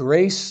received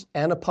grace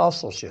and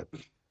apostleship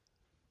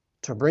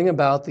to bring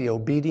about the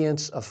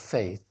obedience of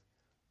faith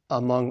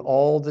among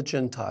all the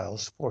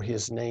Gentiles for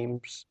his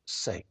name's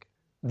sake.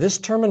 This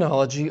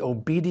terminology,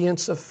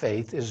 obedience of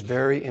faith, is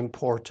very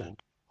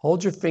important.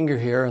 Hold your finger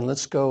here and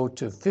let's go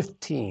to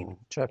 15,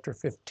 chapter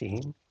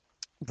 15,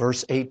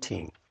 verse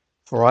 18.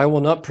 For I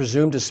will not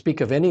presume to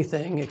speak of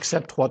anything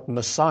except what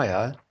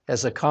Messiah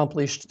has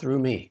accomplished through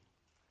me,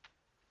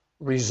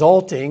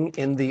 resulting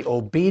in the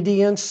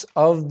obedience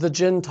of the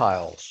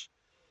Gentiles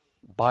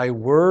by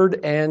word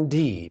and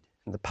deed,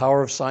 in the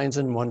power of signs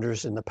and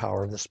wonders, in the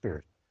power of the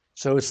Spirit.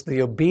 So it's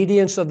the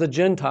obedience of the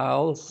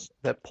Gentiles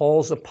that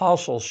Paul's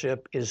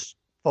apostleship is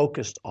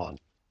focused on.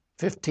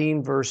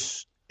 15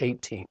 verse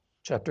 18.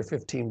 Chapter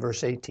 15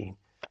 verse 18.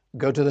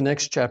 Go to the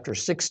next chapter,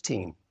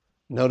 16.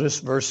 Notice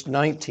verse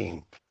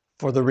 19.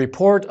 For the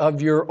report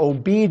of your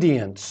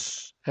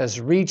obedience has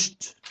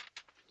reached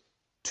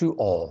to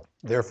all.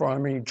 Therefore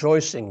I'm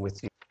rejoicing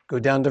with you. Go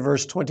down to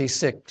verse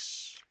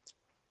 26.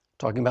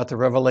 Talking about the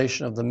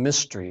revelation of the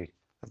mystery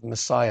of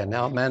Messiah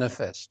now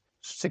manifest.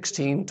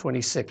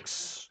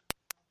 16:26.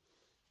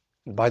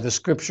 By the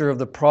scripture of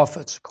the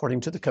prophets,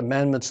 according to the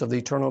commandments of the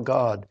eternal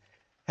God,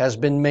 has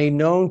been made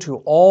known to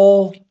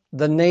all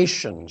the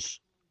nations.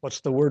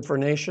 What's the word for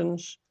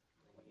nations?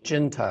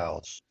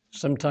 Gentiles.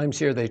 Sometimes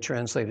here they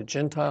translate it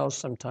Gentiles,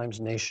 sometimes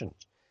nations.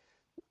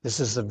 This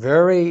is a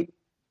very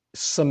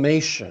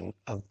summation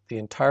of the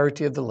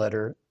entirety of the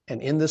letter,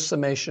 and in this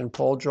summation,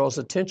 Paul draws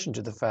attention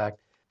to the fact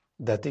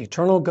that the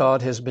eternal God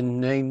has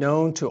been made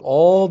known to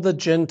all the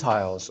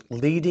Gentiles,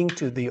 leading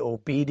to the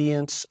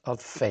obedience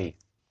of faith.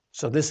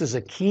 So this is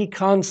a key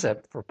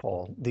concept for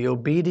Paul, the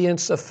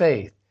obedience of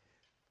faith.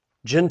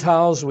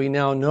 Gentiles we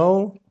now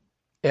know,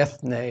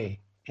 ethne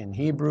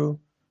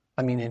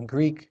in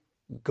Greek,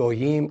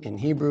 goyim in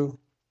Hebrew,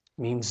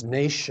 means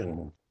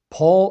nation.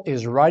 Paul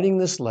is writing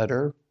this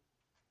letter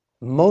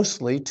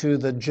mostly to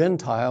the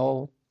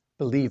Gentile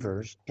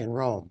believers in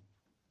Rome.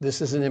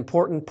 This is an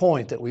important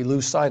point that we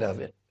lose sight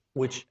of it,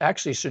 which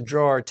actually should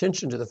draw our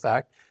attention to the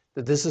fact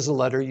that this is a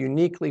letter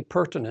uniquely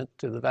pertinent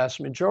to the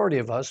vast majority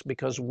of us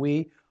because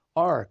we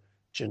are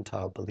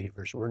Gentile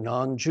believers. We're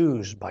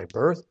non-Jews by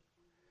birth.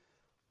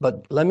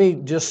 But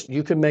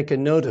you can make a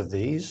note of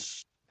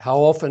these, how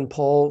often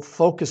Paul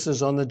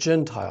focuses on the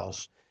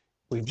Gentiles.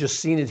 We've just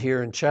seen it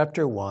here in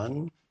chapter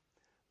 1,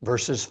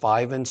 verses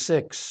 5 and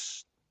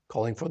 6,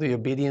 calling for the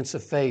obedience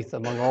of faith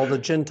among all the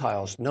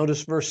Gentiles.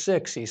 Notice verse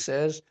 6, he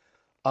says,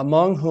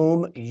 among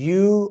whom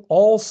you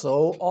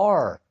also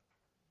are.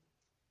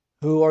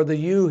 Who are the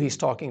you he's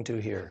talking to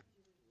here?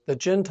 The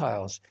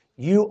Gentiles.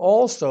 You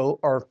also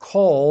are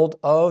called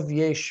of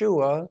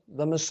Yeshua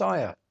the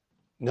Messiah.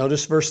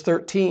 Notice verse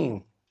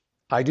 13.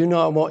 I do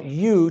not want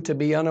you to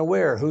be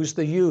unaware. Who's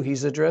the you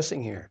he's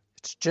addressing here?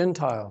 It's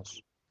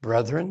Gentiles.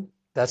 Brethren,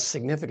 that's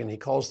significant. He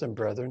calls them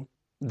brethren.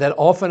 That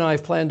often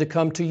I've planned to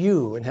come to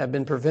you and have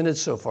been prevented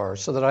so far,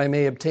 so that I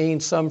may obtain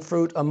some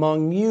fruit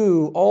among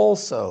you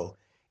also,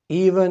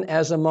 even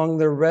as among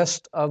the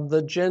rest of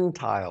the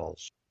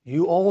Gentiles.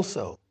 You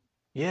also.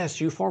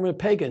 Yes, you former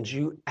pagans,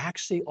 you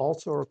actually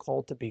also are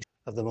called to be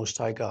of the Most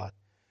High God.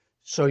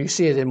 So you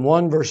see it in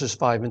 1 verses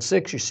 5 and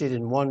 6. You see it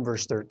in 1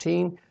 verse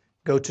 13.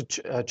 Go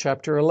to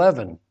chapter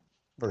 11,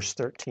 verse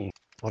 13.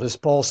 What does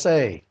Paul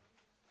say?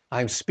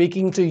 I'm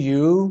speaking to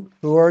you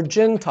who are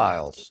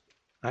Gentiles.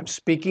 I'm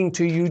speaking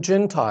to you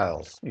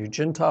Gentiles, you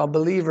Gentile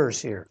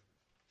believers here.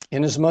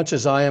 Inasmuch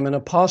as I am an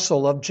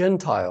apostle of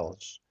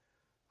Gentiles,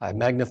 I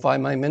magnify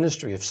my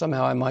ministry if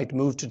somehow I might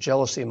move to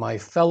jealousy my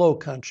fellow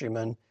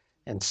countrymen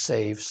and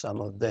save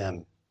some of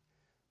them.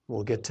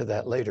 We'll get to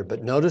that later.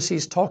 But notice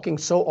he's talking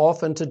so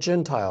often to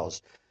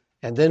Gentiles.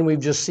 And then we've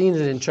just seen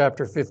it in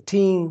chapter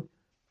 15,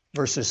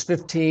 verses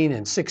 15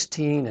 and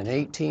 16 and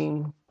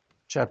 18.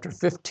 Chapter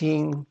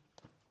 15,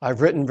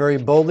 I've written very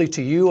boldly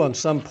to you on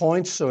some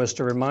points so as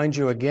to remind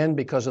you again,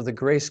 because of the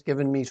grace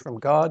given me from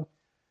God,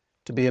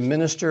 to be a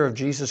minister of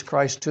Jesus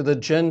Christ to the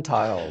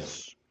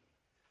Gentiles,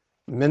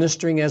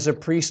 ministering as a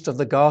priest of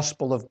the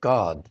gospel of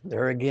God.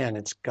 There again,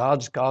 it's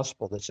God's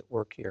gospel that's at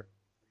work here.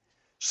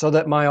 So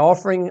that my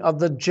offering of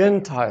the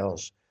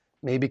Gentiles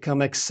may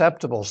become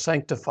acceptable,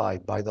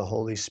 sanctified by the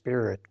Holy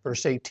Spirit.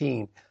 Verse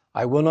 18,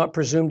 I will not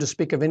presume to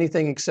speak of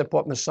anything except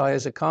what Messiah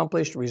has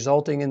accomplished,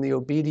 resulting in the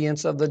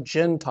obedience of the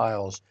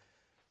Gentiles.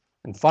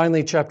 And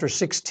finally, chapter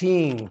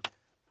 16,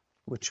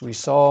 which we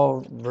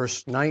saw,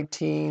 verse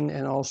 19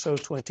 and also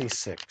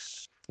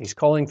 26. He's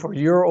calling for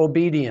your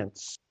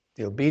obedience,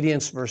 the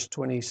obedience, verse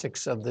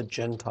 26, of the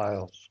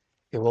Gentiles.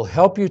 It will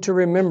help you to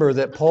remember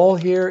that Paul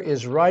here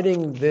is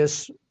writing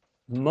this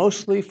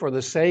mostly for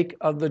the sake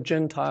of the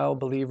Gentile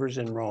believers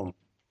in Rome.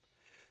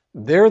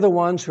 They're the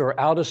ones who are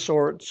out of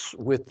sorts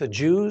with the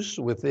Jews,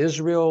 with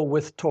Israel,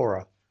 with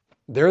Torah.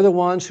 They're the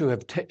ones who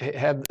have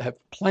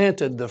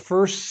planted the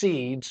first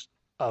seeds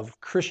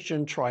of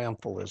Christian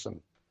triumphalism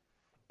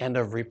and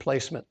of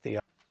replacement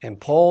theology.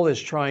 And Paul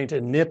is trying to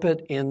nip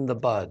it in the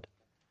bud.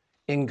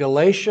 In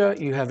Galatia,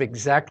 you have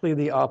exactly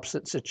the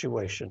opposite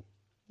situation,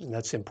 and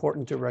that's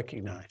important to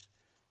recognize.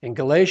 In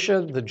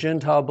Galatia, the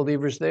Gentile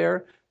believers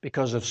there,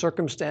 because of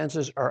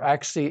circumstances, are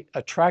actually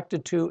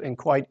attracted to and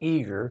quite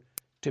eager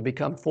to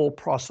become full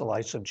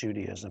proselytes of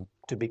Judaism,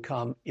 to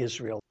become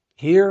Israel.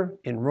 Here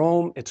in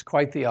Rome, it's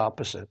quite the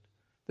opposite.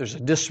 There's a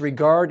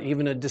disregard,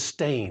 even a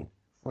disdain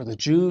for the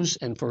Jews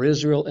and for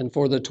Israel and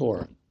for the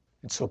Torah.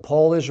 And so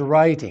Paul is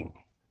writing.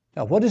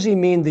 Now, what does he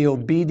mean, the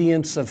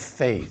obedience of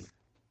faith?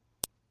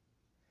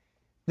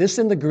 This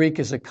in the Greek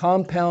is a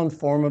compound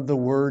form of the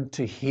word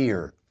to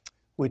hear,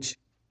 which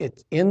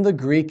in the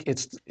Greek,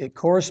 it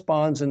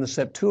corresponds in the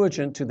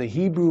Septuagint to the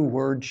Hebrew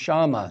word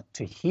shama,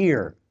 to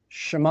hear,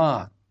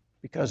 shema,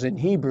 because in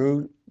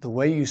Hebrew, the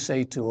way you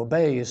say to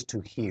obey is to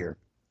hear.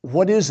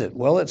 What is it?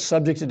 Well, it's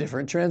subject to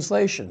different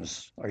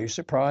translations. Are you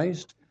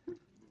surprised?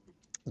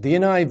 The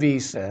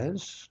NIV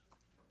says,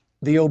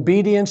 the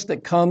obedience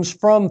that comes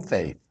from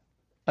faith.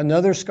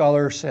 Another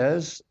scholar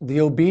says,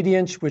 the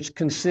obedience which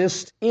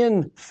consists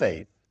in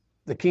faith.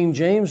 The King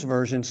James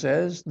Version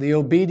says, the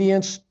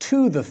obedience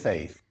to the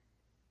faith.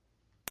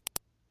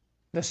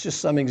 That's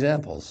just some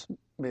examples.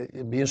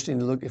 It'd be interesting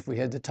to look, if we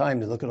had the time,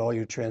 to look at all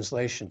your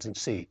translations and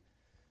see,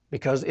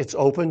 because it's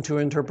open to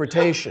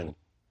interpretation.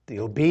 The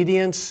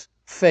obedience,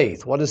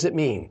 faith, what does it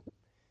mean?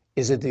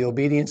 Is it the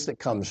obedience that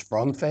comes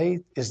from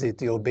faith? Is it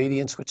the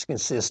obedience which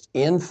consists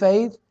in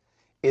faith?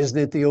 Is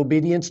it the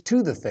obedience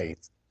to the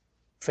faith?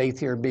 Faith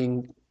here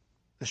being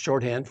the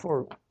shorthand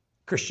for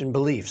Christian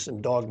beliefs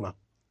and dogma.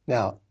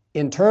 Now,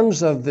 in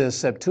terms of the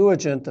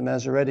Septuagint, the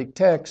Masoretic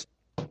text,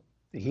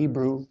 the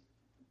Hebrew,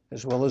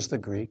 as well as the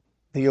Greek,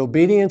 the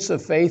obedience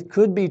of faith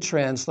could be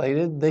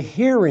translated the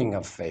hearing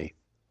of faith.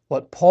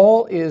 What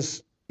Paul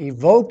is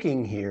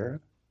evoking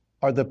here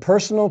are the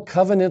personal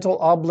covenantal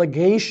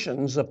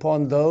obligations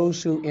upon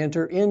those who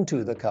enter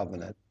into the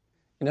covenant.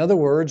 In other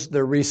words,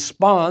 the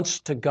response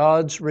to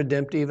God's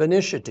redemptive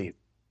initiative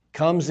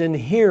comes in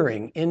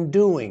hearing, in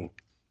doing.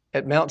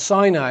 At Mount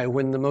Sinai,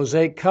 when the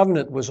Mosaic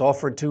covenant was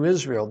offered to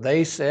Israel,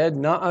 they said,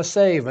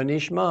 Na'aseh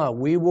v'nishma,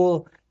 we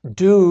will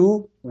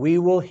do, we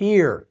will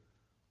hear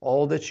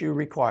all that you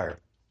require.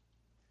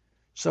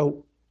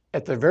 So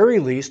at the very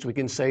least, we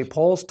can say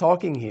Paul's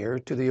talking here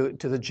to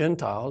the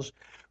Gentiles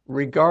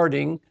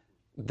regarding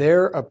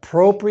their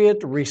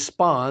appropriate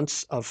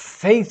response of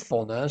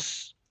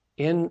faithfulness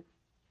in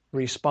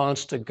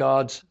response to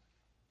God's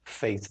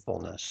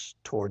faithfulness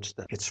towards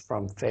them. It's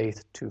from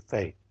faith to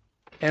faith.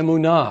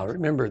 Emunah,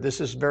 remember,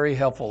 this is very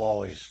helpful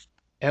always.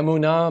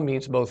 Emunah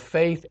means both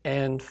faith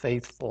and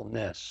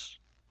faithfulness,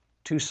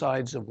 two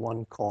sides of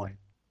one coin.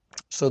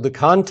 So the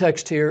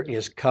context here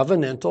is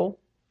covenantal,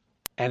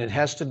 and it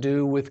has to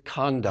do with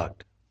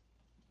conduct.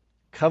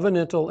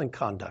 Covenantal and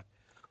conduct.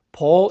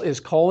 Paul is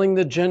calling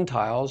the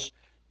Gentiles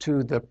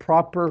to the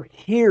proper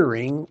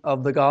hearing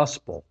of the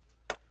gospel.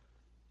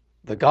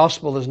 The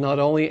gospel is not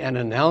only an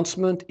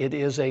announcement, it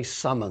is a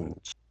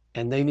summons,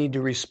 and they need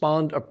to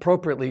respond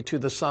appropriately to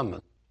the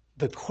summons.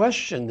 The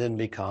question then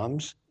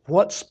becomes,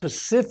 what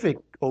specific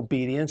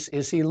obedience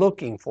is he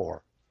looking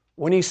for?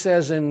 When he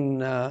says in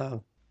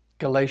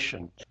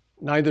Galatians,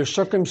 neither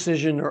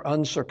circumcision nor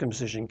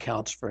uncircumcision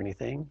counts for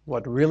anything.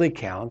 What really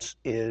counts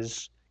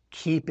is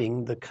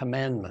keeping the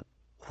commandment.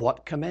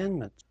 What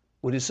commandment?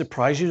 Would it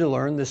surprise you to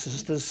learn this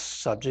is the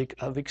subject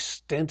of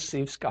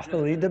extensive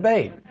scholarly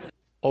debate?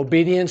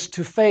 Obedience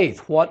to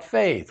faith. What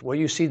faith? Well,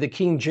 you see, the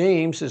King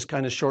James has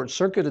kind of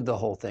short-circuited the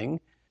whole thing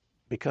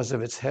because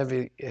of its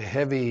heavy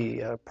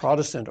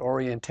Protestant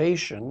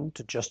orientation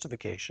to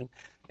justification,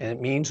 and it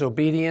means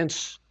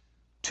obedience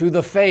to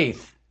the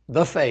faith,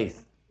 the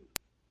faith.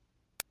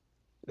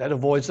 That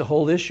avoids the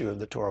whole issue of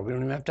the Torah. We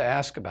don't even have to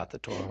ask about the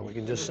Torah. We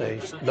can just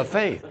say the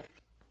faith.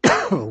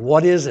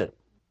 What is it?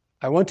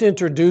 I want to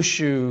introduce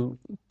you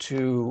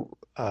to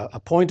a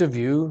point of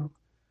view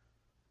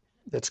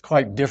that's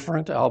quite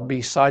different. I'll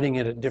be citing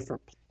it at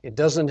different. It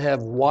doesn't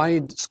have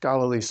wide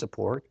scholarly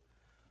support,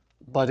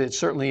 but it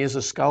certainly is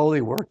a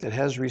scholarly work that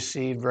has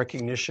received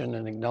recognition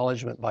and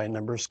acknowledgement by a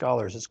number of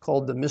scholars. It's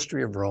called The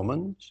Mystery of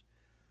Romans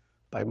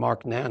by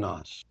Mark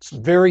Nanos. It's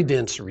very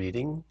dense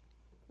reading,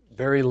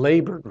 very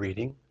labored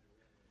reading.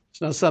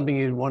 It's not something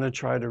you'd want to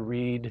try to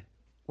read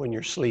when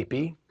you're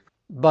sleepy.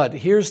 But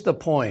here's the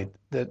point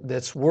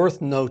that's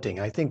worth noting.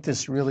 I think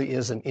this really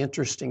is an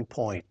interesting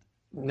point.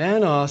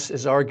 Nanos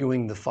is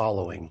arguing the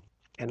following,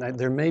 and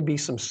there may be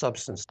some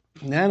substance.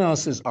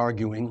 Nanos is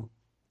arguing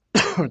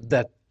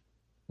that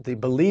the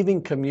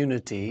believing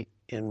community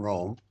in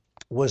Rome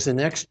was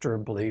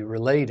inextricably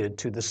related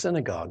to the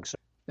synagogues.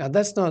 Now,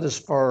 that's not as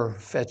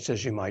far-fetched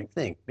as you might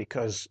think,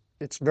 because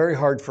it's very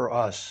hard for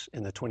us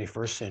in the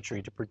 21st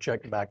century to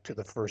project back to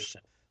the first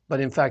century. But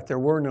in fact, there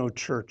were no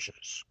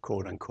churches,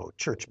 quote unquote,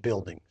 church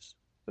buildings.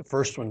 The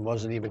first one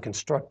wasn't even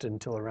constructed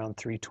until around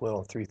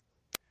 312,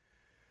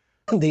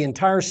 313. The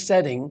entire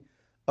setting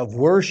of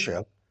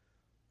worship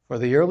for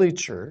the early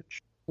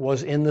church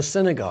was in the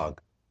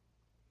synagogue.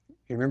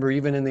 You remember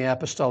even in the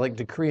apostolic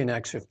decree in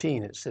Acts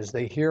 15, it says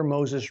they hear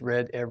Moses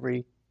read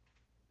every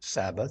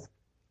Sabbath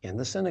in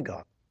the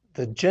synagogue.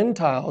 The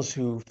Gentiles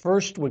who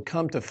first would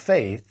come to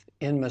faith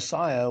in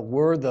Messiah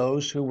were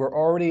those who were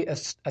already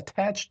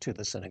attached to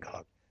the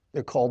synagogue.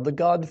 They're called the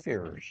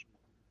God-fearers,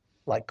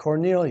 like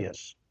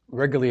Cornelius.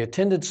 Regularly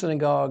attended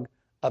synagogue,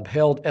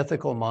 upheld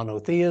ethical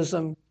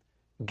monotheism,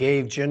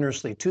 gave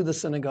generously to the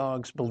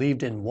synagogues,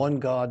 believed in one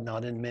God,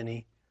 not in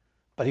many.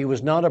 But he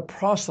was not a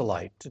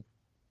proselyte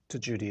to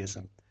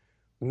Judaism.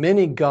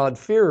 Many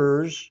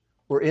God-fearers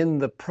were in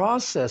the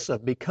process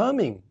of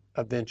becoming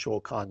eventual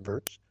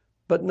converts,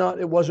 but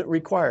it wasn't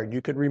required.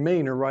 You could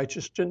remain a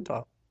righteous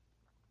Gentile.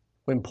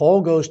 When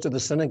Paul goes to the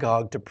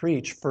synagogue to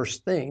preach,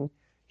 first thing,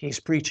 He's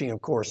preaching,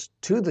 of course,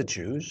 to the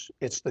Jews.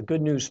 It's the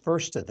good news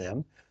first to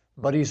them,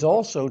 but he's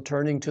also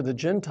turning to the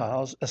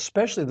Gentiles,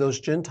 especially those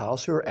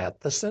Gentiles who are at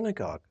the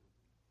synagogue,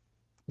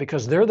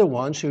 because they're the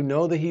ones who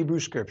know the Hebrew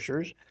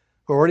Scriptures,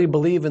 who already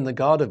believe in the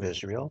God of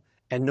Israel,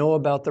 and know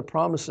about the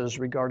promises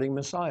regarding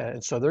Messiah.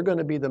 And so they're going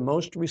to be the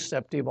most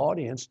receptive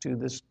audience to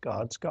this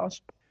God's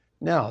gospel.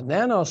 Now,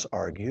 Nanos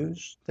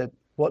argues that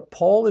what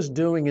Paul is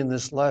doing in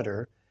this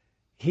letter,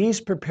 he's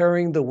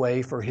preparing the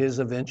way for his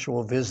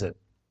eventual visit,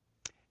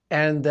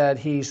 and that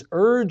he's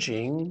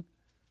urging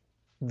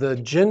the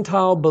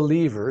Gentile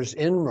believers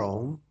in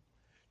Rome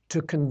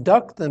to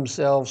conduct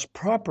themselves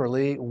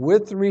properly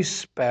with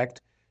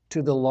respect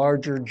to the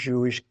larger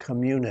Jewish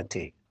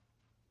community.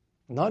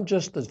 Not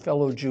just the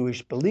fellow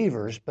Jewish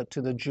believers, but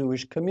to the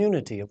Jewish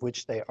community of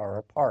which they are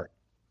a part.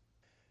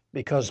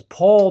 Because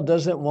Paul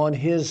doesn't want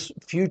his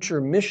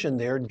future mission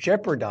there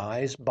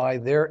jeopardized by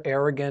their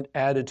arrogant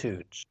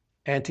attitudes,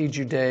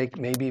 anti-Judaic,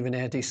 maybe even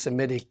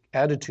anti-Semitic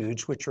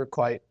attitudes, which are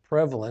quite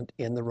prevalent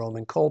in the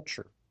Roman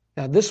culture.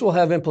 Now, this will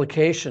have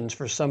implications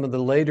for some of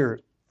the later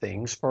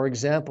things. For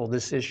example,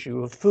 this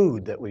issue of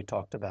food that we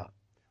talked about.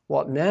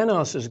 What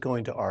Nanos is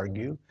going to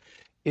argue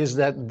is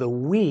that the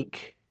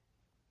weak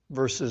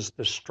versus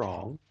the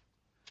strong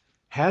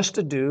has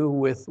to do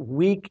with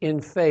weak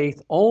in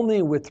faith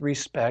only with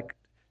respect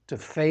to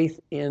faith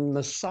in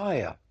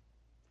Messiah.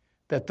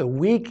 That the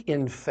weak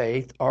in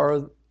faith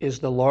is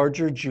the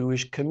larger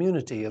Jewish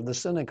community of the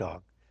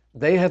synagogue.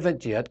 They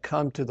haven't yet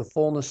come to the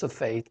fullness of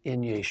faith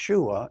in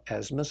Yeshua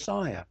as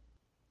Messiah.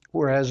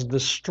 Whereas the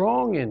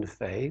strong in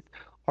faith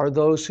are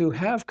those who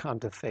have come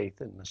to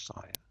faith in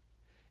Messiah.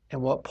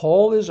 And what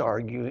Paul is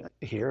arguing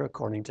here,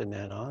 according to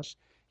Nanos,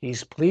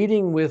 he's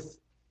pleading with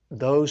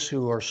those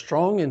who are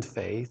strong in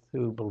faith,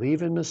 who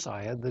believe in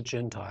Messiah, the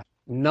Gentiles,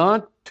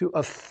 not to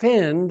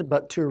offend,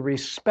 but to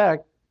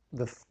respect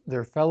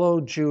their fellow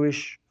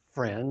Jewish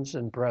friends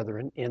and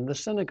brethren in the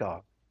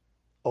synagogue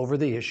over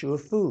the issue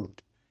of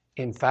food.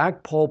 In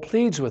fact, Paul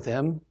pleads with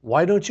them,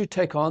 why don't you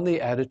take on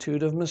the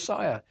attitude of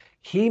Messiah?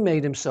 He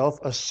made himself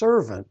a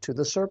servant to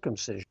the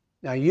circumcision.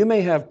 Now, you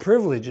may have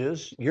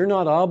privileges. You're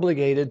not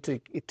obligated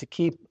to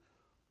keep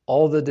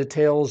all the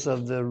details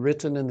of the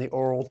written and the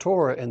oral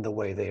Torah in the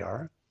way they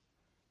are.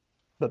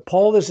 But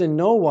Paul is in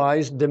no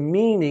wise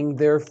demeaning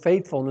their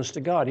faithfulness to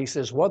God. He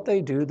says what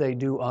they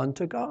do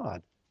unto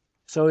God.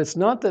 So it's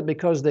not that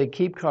because they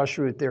keep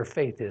kashrut, their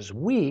faith is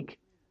weak.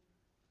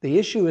 The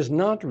issue is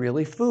not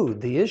really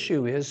food. The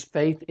issue is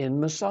faith in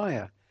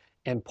Messiah.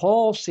 And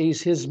Paul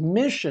sees his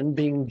mission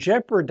being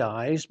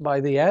jeopardized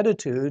by the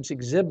attitudes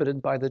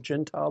exhibited by the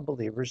Gentile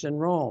believers in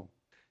Rome.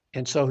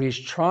 And so he's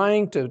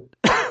trying to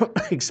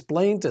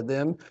explain to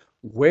them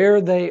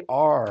where they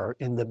are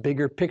in the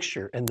bigger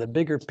picture. And the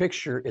bigger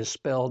picture is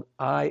spelled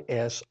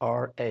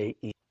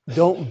I-S-R-A-E.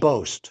 Don't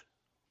boast.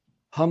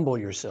 Humble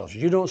yourselves.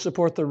 You don't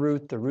support the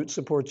root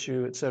supports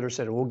you, et cetera, et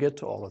cetera. We'll get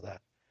to all of that.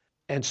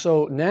 And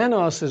so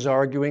Nanos is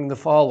arguing the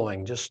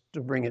following, just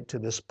to bring it to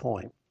this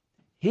point.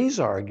 He's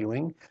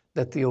arguing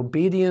that the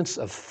obedience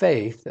of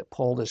faith that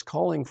Paul is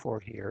calling for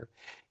here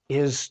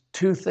is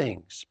two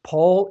things.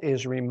 Paul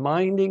is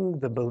reminding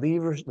the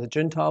believers, the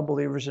Gentile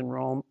believers in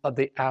Rome, of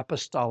the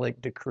apostolic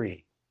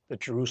decree, the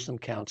Jerusalem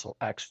Council,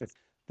 Acts 15,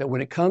 that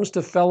when it comes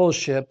to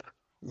fellowship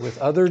with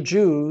other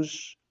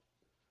Jews,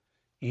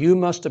 you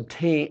must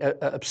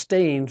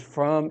abstain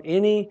from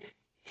any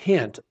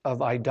hint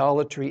of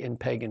idolatry and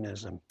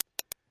paganism.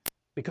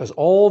 Because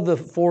all the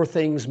four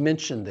things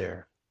mentioned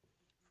there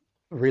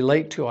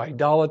relate to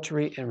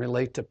idolatry and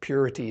relate to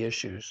purity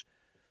issues.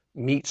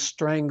 Meat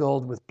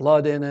strangled with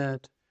blood in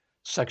it,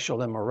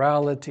 sexual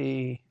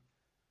immorality,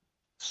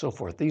 so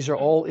forth. These are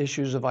all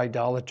issues of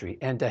idolatry.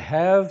 And to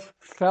have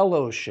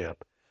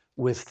fellowship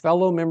with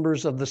fellow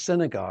members of the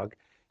synagogue,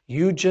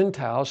 you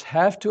Gentiles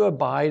have to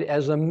abide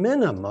as a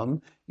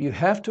minimum, you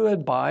have to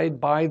abide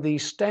by the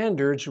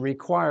standards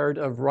required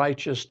of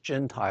righteous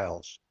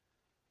Gentiles.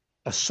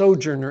 A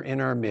sojourner in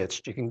our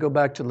midst. You can go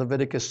back to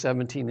Leviticus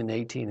 17 and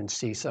 18 and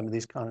see some of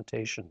these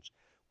connotations.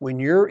 When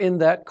you're in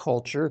that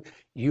culture,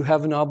 you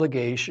have an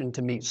obligation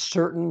to meet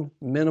certain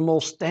minimal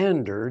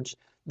standards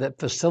that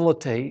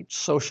facilitate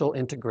social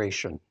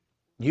integration.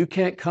 You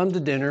can't come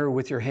to dinner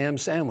with your ham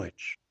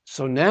sandwich.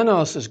 So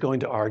Nanos is going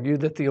to argue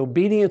that the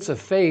obedience of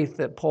faith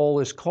that Paul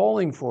is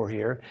calling for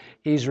here,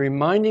 he's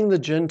reminding the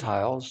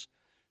Gentiles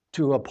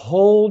to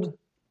uphold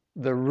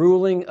the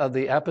ruling of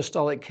the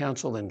Apostolic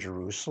Council in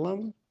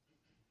Jerusalem,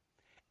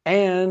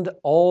 and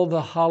all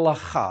the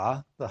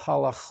halakha, the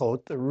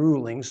halachot, the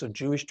rulings of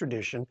Jewish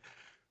tradition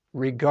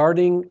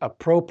regarding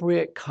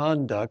appropriate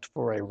conduct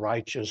for a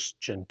righteous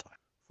Gentile.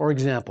 For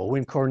example,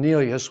 when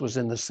Cornelius was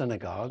in the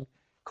synagogue,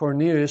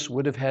 Cornelius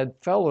would have had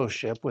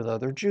fellowship with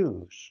other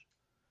Jews.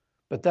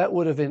 But that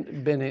would have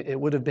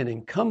been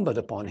incumbent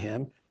upon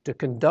him to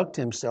conduct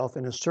himself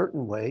in a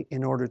certain way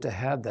in order to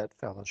have that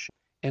fellowship.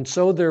 And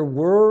so there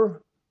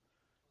were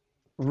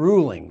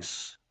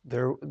rulings,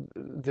 there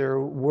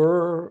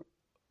were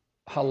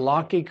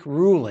halakhic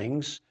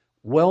rulings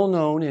well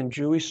known in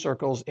Jewish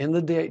circles in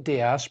the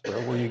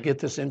diaspora, where you get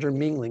this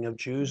intermingling of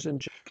Jews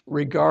and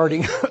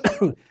regarding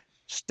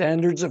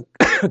standards of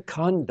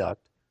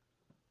conduct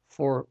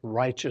for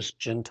righteous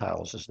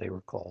Gentiles, as they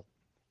were called.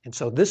 And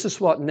so this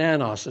is what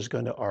Nanos is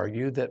going to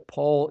argue that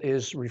Paul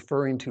is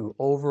referring to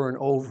over and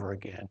over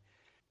again.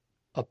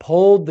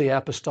 Uphold the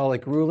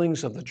apostolic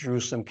rulings of the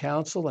Jerusalem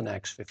Council in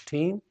Acts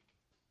 15.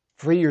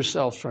 Free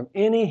yourselves from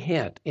any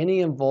hint, any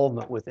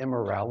involvement with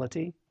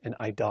immorality and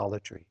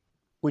idolatry,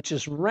 which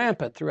is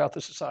rampant throughout the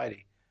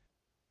society.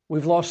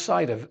 We've lost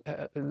sight of,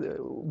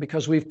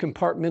 because we've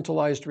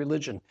compartmentalized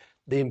religion.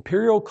 The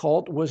imperial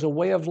cult was a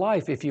way of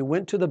life. If you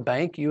went to the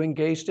bank, you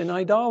engaged in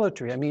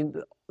idolatry. I mean,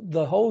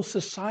 the whole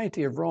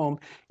society of Rome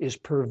is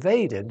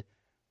pervaded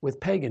with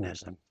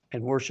paganism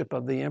and worship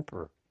of the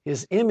emperor.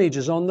 His image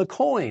is on the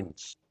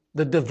coins,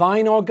 the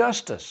divine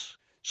Augustus.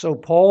 So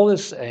Paul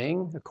is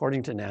saying,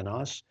 according to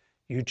Nanos,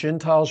 you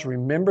Gentiles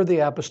remember the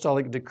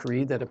apostolic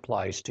decree that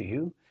applies to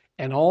you,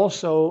 and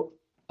also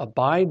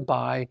abide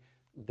by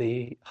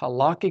the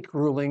halakhic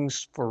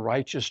rulings for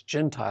righteous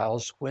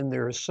Gentiles when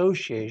they're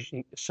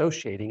associating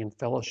and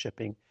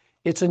fellowshipping.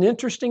 It's an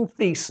interesting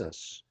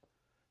thesis,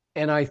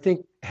 and I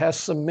think has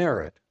some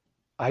merit.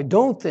 I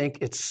don't think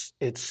it's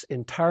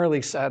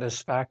entirely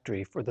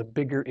satisfactory for the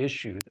bigger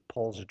issue that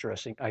Paul's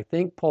addressing. I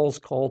think Paul's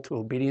call to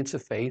obedience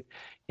of faith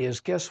is,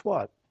 guess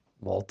what?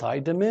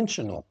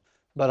 Multidimensional.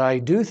 But I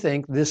do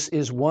think this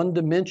is one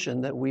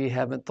dimension that we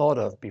haven't thought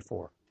of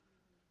before,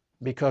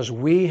 because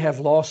we have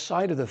lost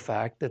sight of the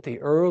fact that the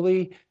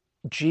early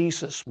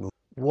Jesus movement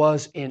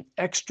was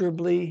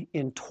inextricably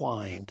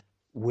entwined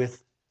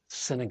with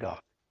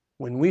synagogue.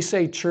 When we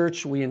say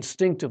church, we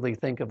instinctively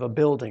think of a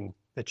building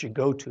that you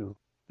go to.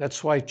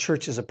 That's why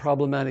church is a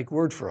problematic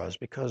word for us,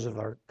 because of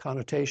our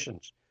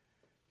connotations.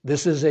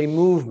 This is a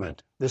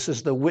movement. This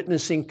is the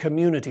witnessing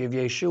community of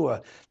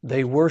Yeshua.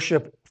 They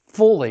worship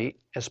fully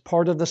as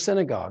part of the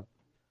synagogue.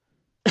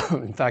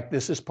 In fact,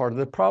 this is part of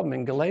the problem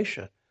in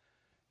Galatia,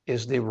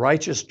 is the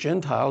righteous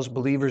Gentiles,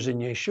 believers in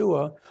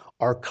Yeshua,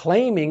 are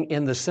claiming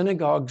in the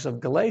synagogues of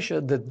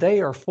Galatia that they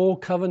are full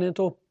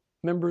covenantal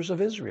members of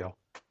Israel.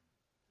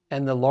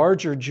 And the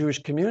larger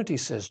Jewish community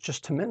says,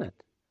 just a minute,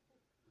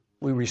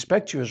 we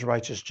respect you as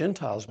righteous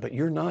Gentiles, but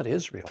you're not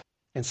Israel.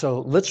 And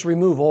so let's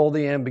remove all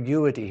the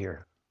ambiguity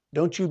here.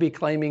 Don't you be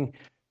claiming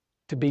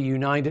to be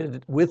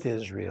united with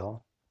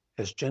Israel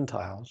as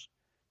Gentiles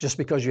just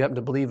because you happen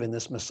to believe in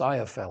this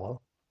Messiah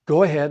fellow.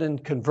 Go ahead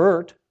and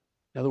convert.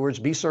 In other words,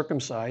 be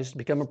circumcised,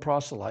 become a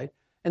proselyte,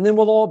 and then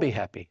we'll all be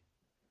happy.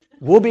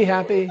 We'll be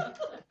happy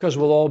because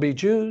we'll all be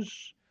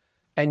Jews,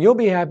 and you'll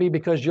be happy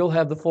because you'll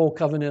have the full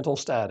covenantal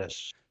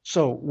status.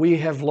 So we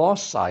have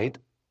lost sight,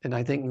 and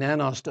I think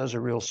Nanos does a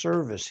real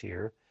service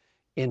here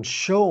in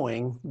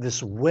showing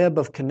this web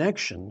of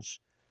connections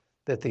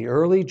that the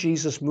early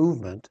Jesus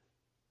movement,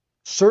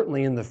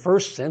 certainly in the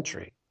first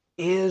century,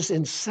 is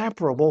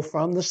inseparable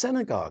from the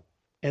synagogue.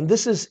 And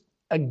this is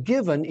a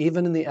given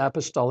even in the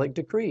apostolic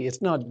decree.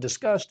 It's not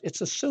discussed,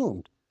 it's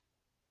assumed.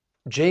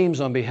 James,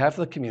 on behalf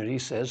of the community,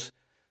 says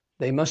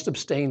they must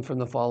abstain from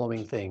the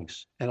following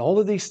things. And all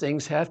of these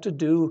things have to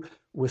do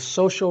with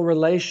social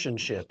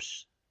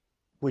relationships,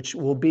 which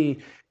will be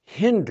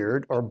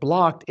hindered or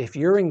blocked if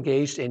you're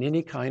engaged in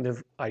any kind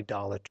of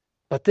idolatry.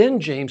 But then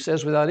James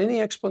says, without any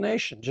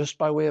explanation, just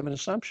by way of an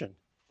assumption,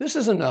 this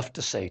is enough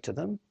to say to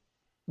them.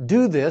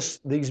 Do these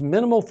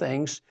minimal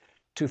things,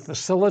 to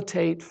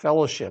facilitate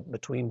fellowship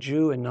between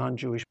Jew and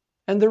non-Jewish.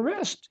 And the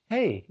rest,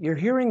 hey, you're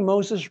hearing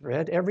Moses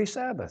read every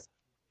Sabbath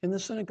in the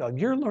synagogue.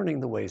 You're learning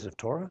the ways of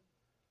Torah.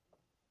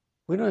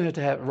 We don't have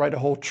to write a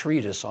whole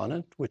treatise on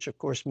it, which of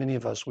course many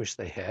of us wish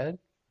they had.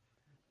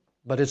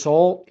 But it's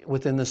all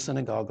within the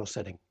synagogal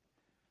setting.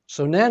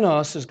 So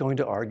Nanos is going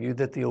to argue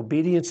that the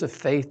obedience of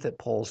faith that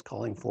Paul's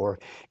calling for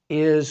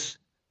is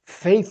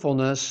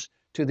faithfulness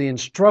to the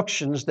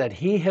instructions that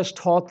he has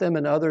taught them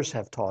and others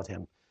have taught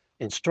him.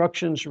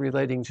 Instructions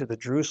relating to the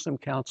Jerusalem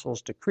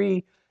Council's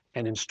decree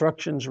and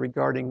instructions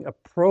regarding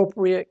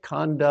appropriate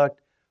conduct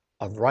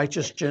of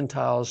righteous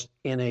Gentiles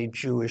in a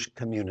Jewish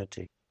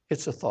community.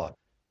 It's a thought.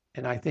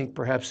 And I think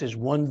perhaps is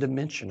one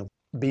dimension.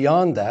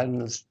 Beyond that,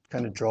 and let's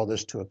kind of draw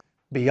this to a...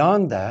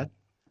 Beyond that,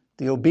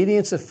 the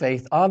obedience of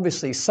faith,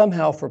 obviously,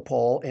 somehow for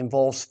Paul,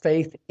 involves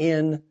faith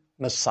in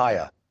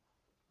Messiah.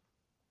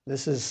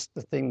 This is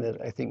the thing that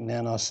I think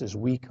Nanos is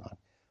weak on.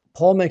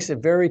 Paul makes it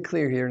very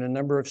clear here in a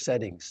number of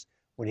settings.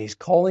 When he's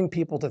calling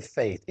people to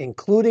faith,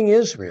 including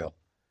Israel,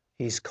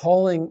 he's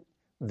calling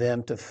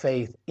them to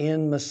faith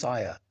in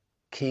Messiah,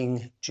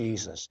 King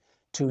Jesus,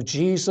 to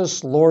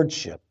Jesus'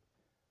 lordship,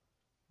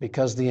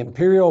 because the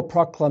imperial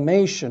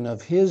proclamation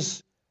of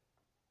his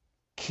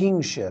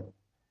kingship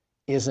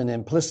is an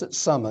implicit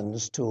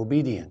summons to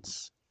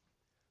obedience.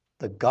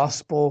 The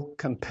gospel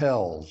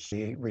compels,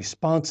 the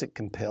response it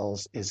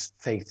compels is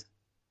faith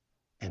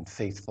and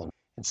faithfulness.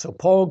 And so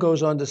Paul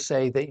goes on to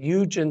say that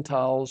you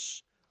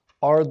Gentiles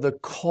are the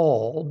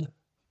called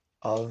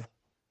of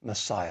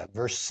Messiah.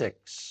 Verse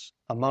 6,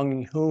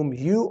 among whom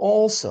you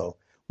also,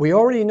 we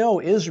already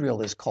know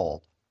Israel is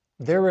called.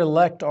 They're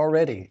elect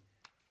already.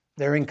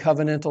 They're in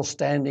covenantal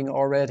standing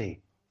already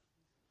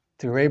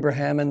through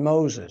Abraham and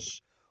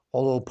Moses.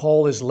 Although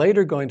Paul is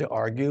later going to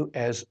argue,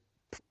 as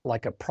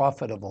like a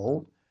prophet of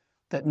old,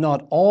 that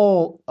not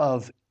all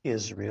of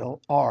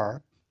Israel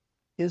are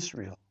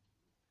Israel.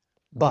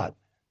 But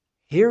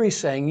here he's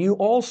saying, you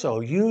also,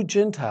 you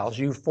Gentiles,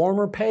 you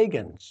former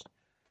pagans,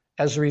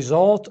 as a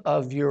result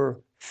of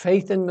your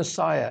faith in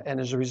Messiah and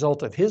as a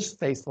result of his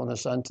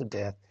faithfulness unto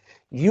death,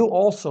 you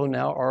also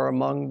now are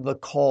among the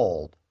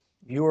called.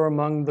 You are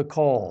among the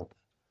called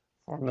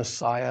for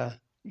Messiah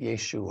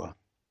Yeshua.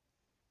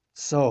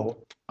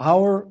 So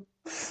our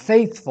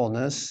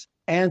faithfulness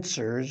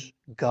answers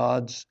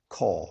God's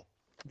call.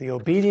 The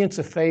obedience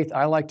of faith,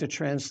 I like to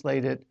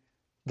translate it,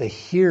 the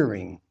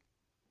hearing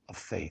of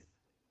faith.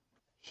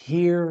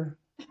 Hear,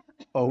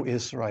 O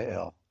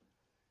Israel.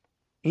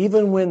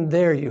 Even when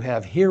there you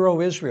have, hear, O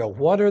Israel,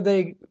 what are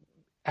they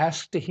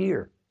asked to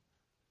hear?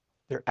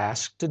 They're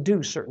asked to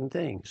do certain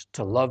things,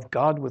 to love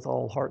God with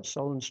all heart,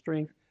 soul, and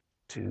strength,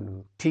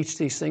 to teach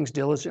these things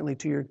diligently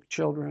to your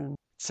children,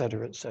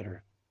 etc.,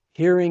 etc.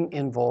 Hearing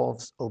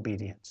involves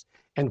obedience.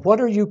 And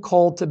what are you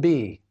called to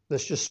be?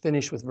 Let's just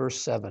finish with verse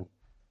 7.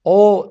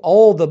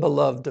 All the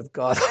beloved of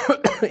God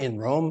in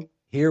Rome,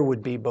 here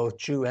would be both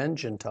Jew and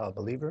Gentile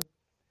believer.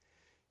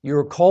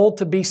 You're called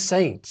to be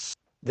saints.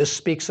 This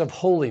speaks of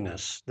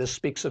holiness. This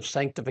speaks of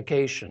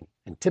sanctification.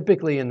 And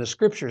typically in the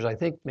scriptures, I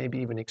think maybe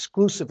even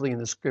exclusively in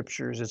the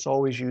scriptures, it's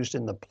always used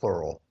in the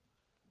plural.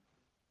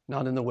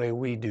 Not in the way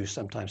we do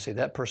sometimes say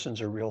that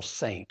person's a real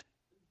saint.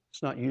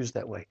 It's not used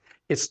that way.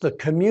 It's the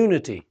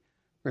community.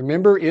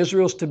 Remember,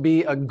 Israel's to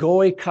be a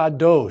goy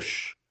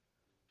kadosh,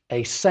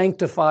 a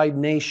sanctified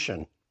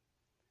nation.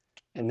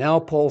 And now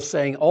Paul's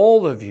saying,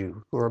 all of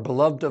you who are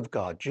beloved of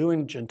God, Jew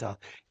and Gentile,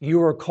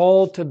 you are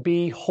called to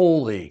be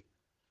holy,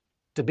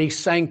 to be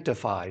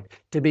sanctified,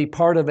 to be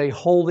part of a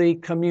holy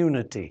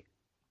community.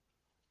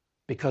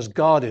 Because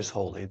God is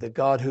holy, the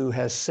God who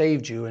has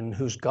saved you and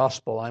whose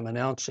gospel I'm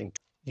announcing.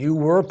 You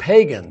were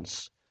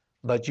pagans,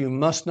 but you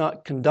must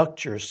not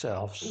conduct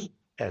yourselves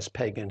as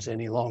pagans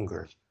any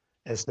longer,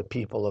 as the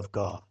people of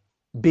God.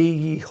 Be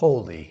ye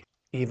holy,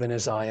 even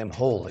as I am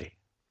holy.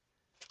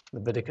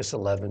 Leviticus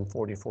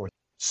 11:44.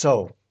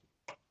 So,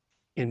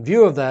 in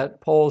view of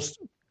that, Paul's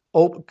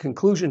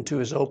conclusion to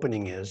his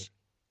opening is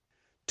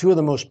two of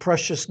the most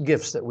precious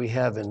gifts that we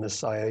have in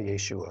Messiah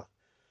Yeshua: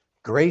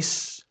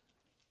 grace,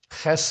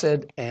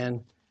 chesed,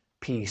 and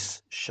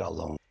peace,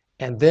 shalom.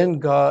 And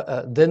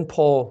then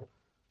Paul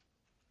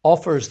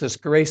offers this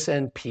grace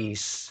and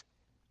peace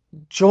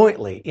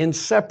jointly,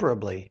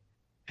 inseparably,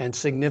 and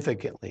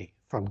significantly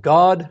from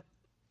God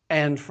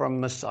and from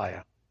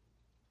Messiah,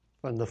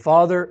 from the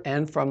Father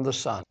and from the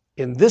Son.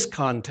 In this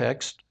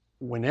context,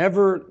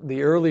 whenever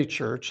the early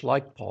church,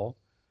 like Paul,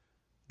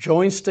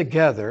 joins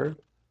together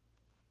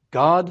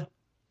God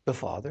the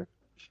Father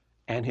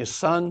and his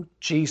Son,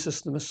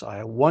 Jesus the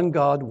Messiah, one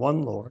God,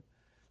 one Lord,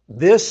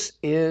 this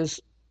is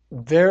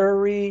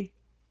very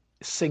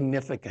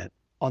significant.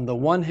 On the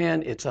one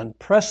hand, it's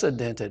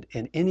unprecedented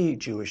in any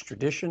Jewish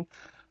tradition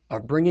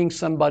of bringing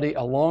somebody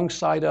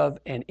alongside of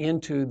and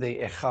into the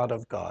Echad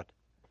of God.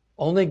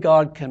 Only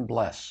God can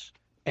bless.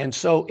 And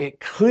so it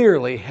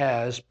clearly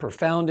has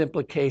profound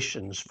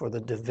implications for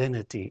the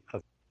divinity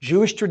of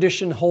Jewish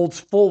tradition. Holds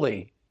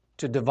fully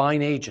to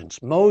divine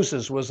agents.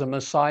 Moses was a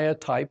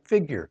Messiah-type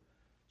figure.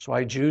 That's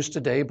why Jews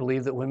today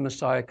believe that when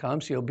Messiah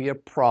comes, he'll be a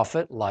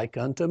prophet like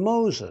unto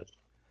Moses.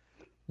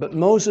 But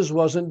Moses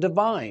wasn't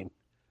divine.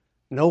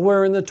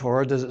 Nowhere in the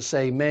Torah does it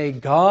say, may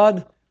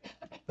God,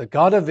 the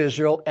God of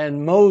Israel,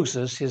 and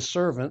Moses, his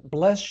servant,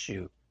 bless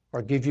you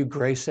or give you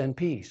grace and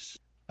peace.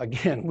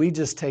 Again, we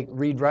just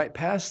read right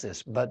past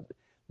this, but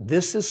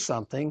this is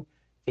something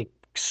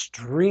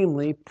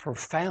extremely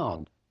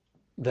profound,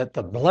 that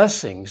the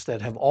blessings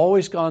that have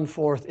always gone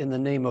forth in the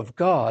name of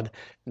God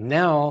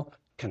now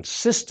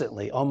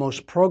consistently,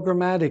 almost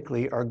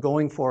programmatically, are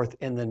going forth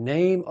in the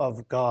name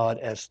of God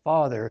as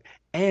Father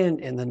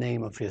and in the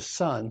name of his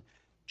Son,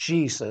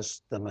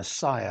 Jesus, the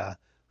Messiah,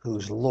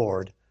 who's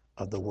Lord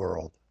of the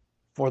world.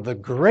 For the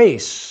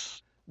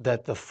grace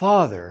that the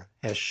Father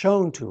has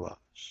shown to us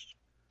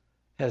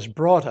has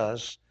brought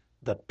us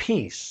the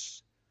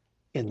peace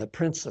in the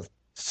Prince of...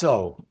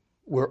 So,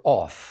 we're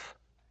off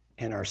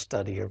in our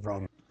study of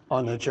Romans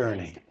on a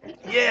journey.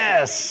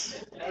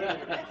 Yes!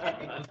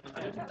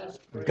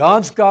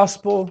 God's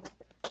gospel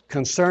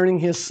concerning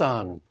his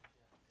Son.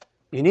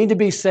 You need to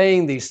be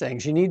saying these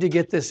things. You need to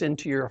get this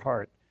into your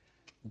heart.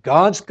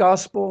 God's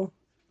gospel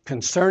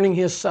concerning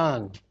his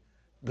Son,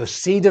 the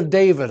seed of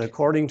David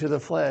according to the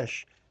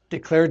flesh,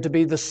 declared to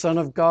be the Son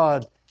of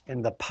God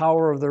in the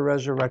power of the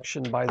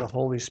resurrection by the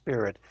Holy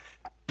Spirit.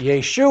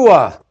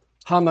 Yeshua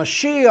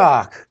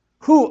HaMashiach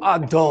Hu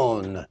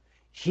Adon.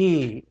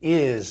 He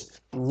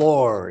is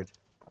Lord.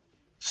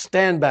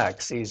 Stand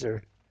back,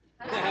 Caesar.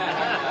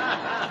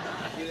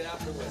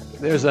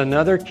 There's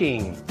another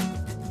king,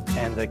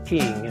 and the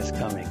king is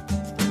coming.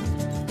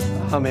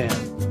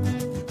 Amen.